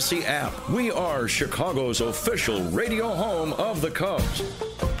Odyssey app. We are Chicago's official radio home of the Cubs.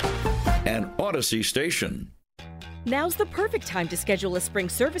 An Odyssey station. Now's the perfect time to schedule a spring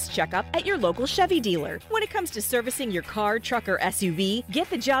service checkup at your local Chevy dealer. When it comes to servicing your car, truck, or SUV, get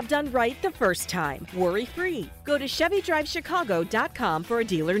the job done right the first time. Worry-free. Go to ChevyDriveChicago.com for a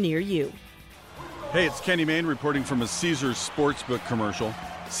dealer near you. Hey, it's Kenny Mayne reporting from a Caesars Sportsbook commercial.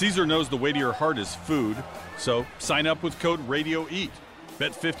 Caesar knows the way to your heart is food, so sign up with code RADIOEAT.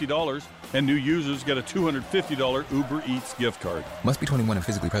 Bet $50, and new users get a $250 Uber Eats gift card. Must be 21 and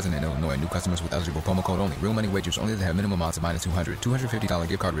physically present in Illinois. New customers with eligible promo code only. Real money wagers only that have minimum amounts of minus 200. $250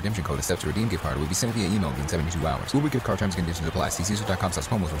 gift card redemption code. Accept to redeem gift card will be sent via email within 72 hours. Uber gift card terms and conditions apply. See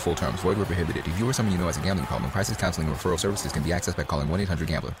Caesars.com/promos for full terms. Void where prohibited. If you or someone you know has a gambling problem, crisis counseling and referral services can be accessed by calling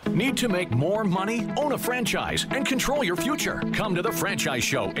 1-800-GAMBLER. Need to make more money? Own a franchise and control your future. Come to the Franchise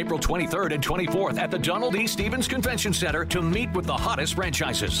Show April 23rd and 24th at the Donald E. Stevens Convention Center to meet with the hottest franchise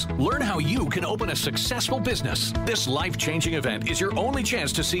franchises. Learn how you can open a successful business. This life-changing event is your only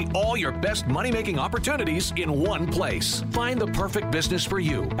chance to see all your best money-making opportunities in one place. Find the perfect business for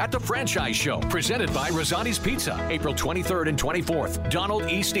you at the Franchise Show, presented by Rosati's Pizza, April 23rd and 24th, Donald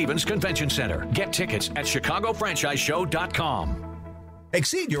E. Stevens Convention Center. Get tickets at ChicagoFranchiseShow.com.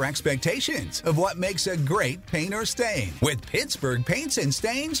 Exceed your expectations of what makes a great paint or stain with Pittsburgh Paints and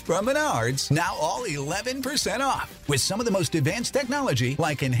Stains from Menards. Now all 11% off with some of the most advanced technology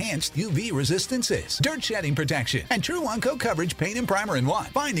like enhanced UV resistances, dirt shedding protection, and true one-coat coverage paint and primer in one.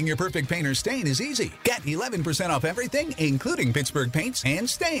 Finding your perfect paint or stain is easy. Get 11% off everything, including Pittsburgh Paints and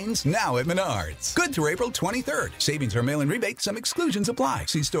Stains, now at Menards. Good through April 23rd. Savings are mail-in rebate. Some exclusions apply.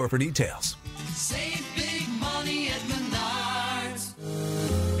 See store for details. Save big money at Menards.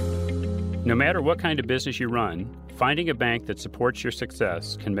 No matter what kind of business you run, finding a bank that supports your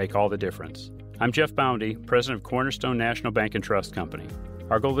success can make all the difference. I'm Jeff Boundy, president of Cornerstone National Bank and Trust Company.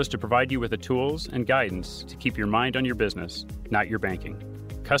 Our goal is to provide you with the tools and guidance to keep your mind on your business, not your banking.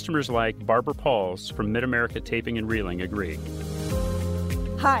 Customers like Barbara Pauls from Mid-America Taping and Reeling agree.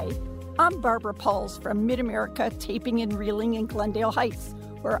 Hi, I'm Barbara Pauls from Mid-America Taping and Reeling in Glendale Heights,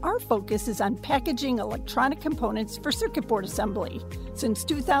 where our focus is on packaging electronic components for circuit board assembly. Since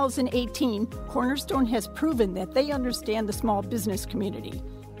 2018, Cornerstone has proven that they understand the small business community.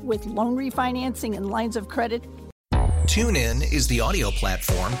 With loan refinancing and lines of credit, TuneIn is the audio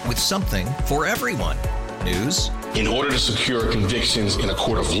platform with something for everyone. News. In order to secure convictions in a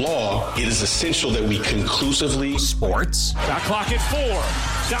court of law, it is essential that we conclusively. Sports. Got clock at 4.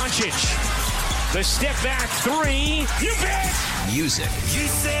 Doncic. The step back 3. You bet. Music. You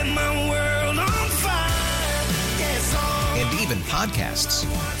set my world on fire. Yes, and even podcasts.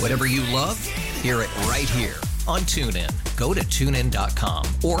 Whatever you love, hear it right here on TuneIn. Go to TuneIn.com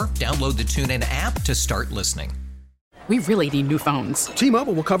or download the TuneIn app to start listening. We really need new phones.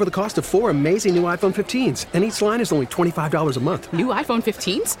 T-Mobile will cover the cost of 4 amazing new iPhone 15s, and each line is only $25 a month. New iPhone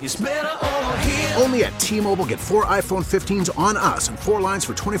 15s? It's better over here. Only at T-Mobile, get 4 iPhone 15s on us and 4 lines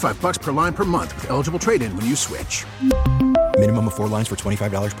for $25 per line per month with eligible trade-in when you switch. Minimum of 4 lines for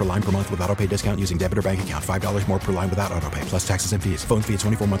 $25 per line per month with autopay discount using debit or bank account. $5 more per line without autopay, plus taxes and fees. Phone fee at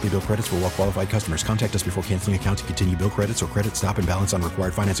 24 monthly bill credits for well-qualified customers. Contact us before canceling account to continue bill credits or credit stop and balance on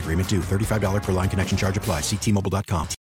required finance agreement due. $35 per line connection charge applies. See T-Mobile.com.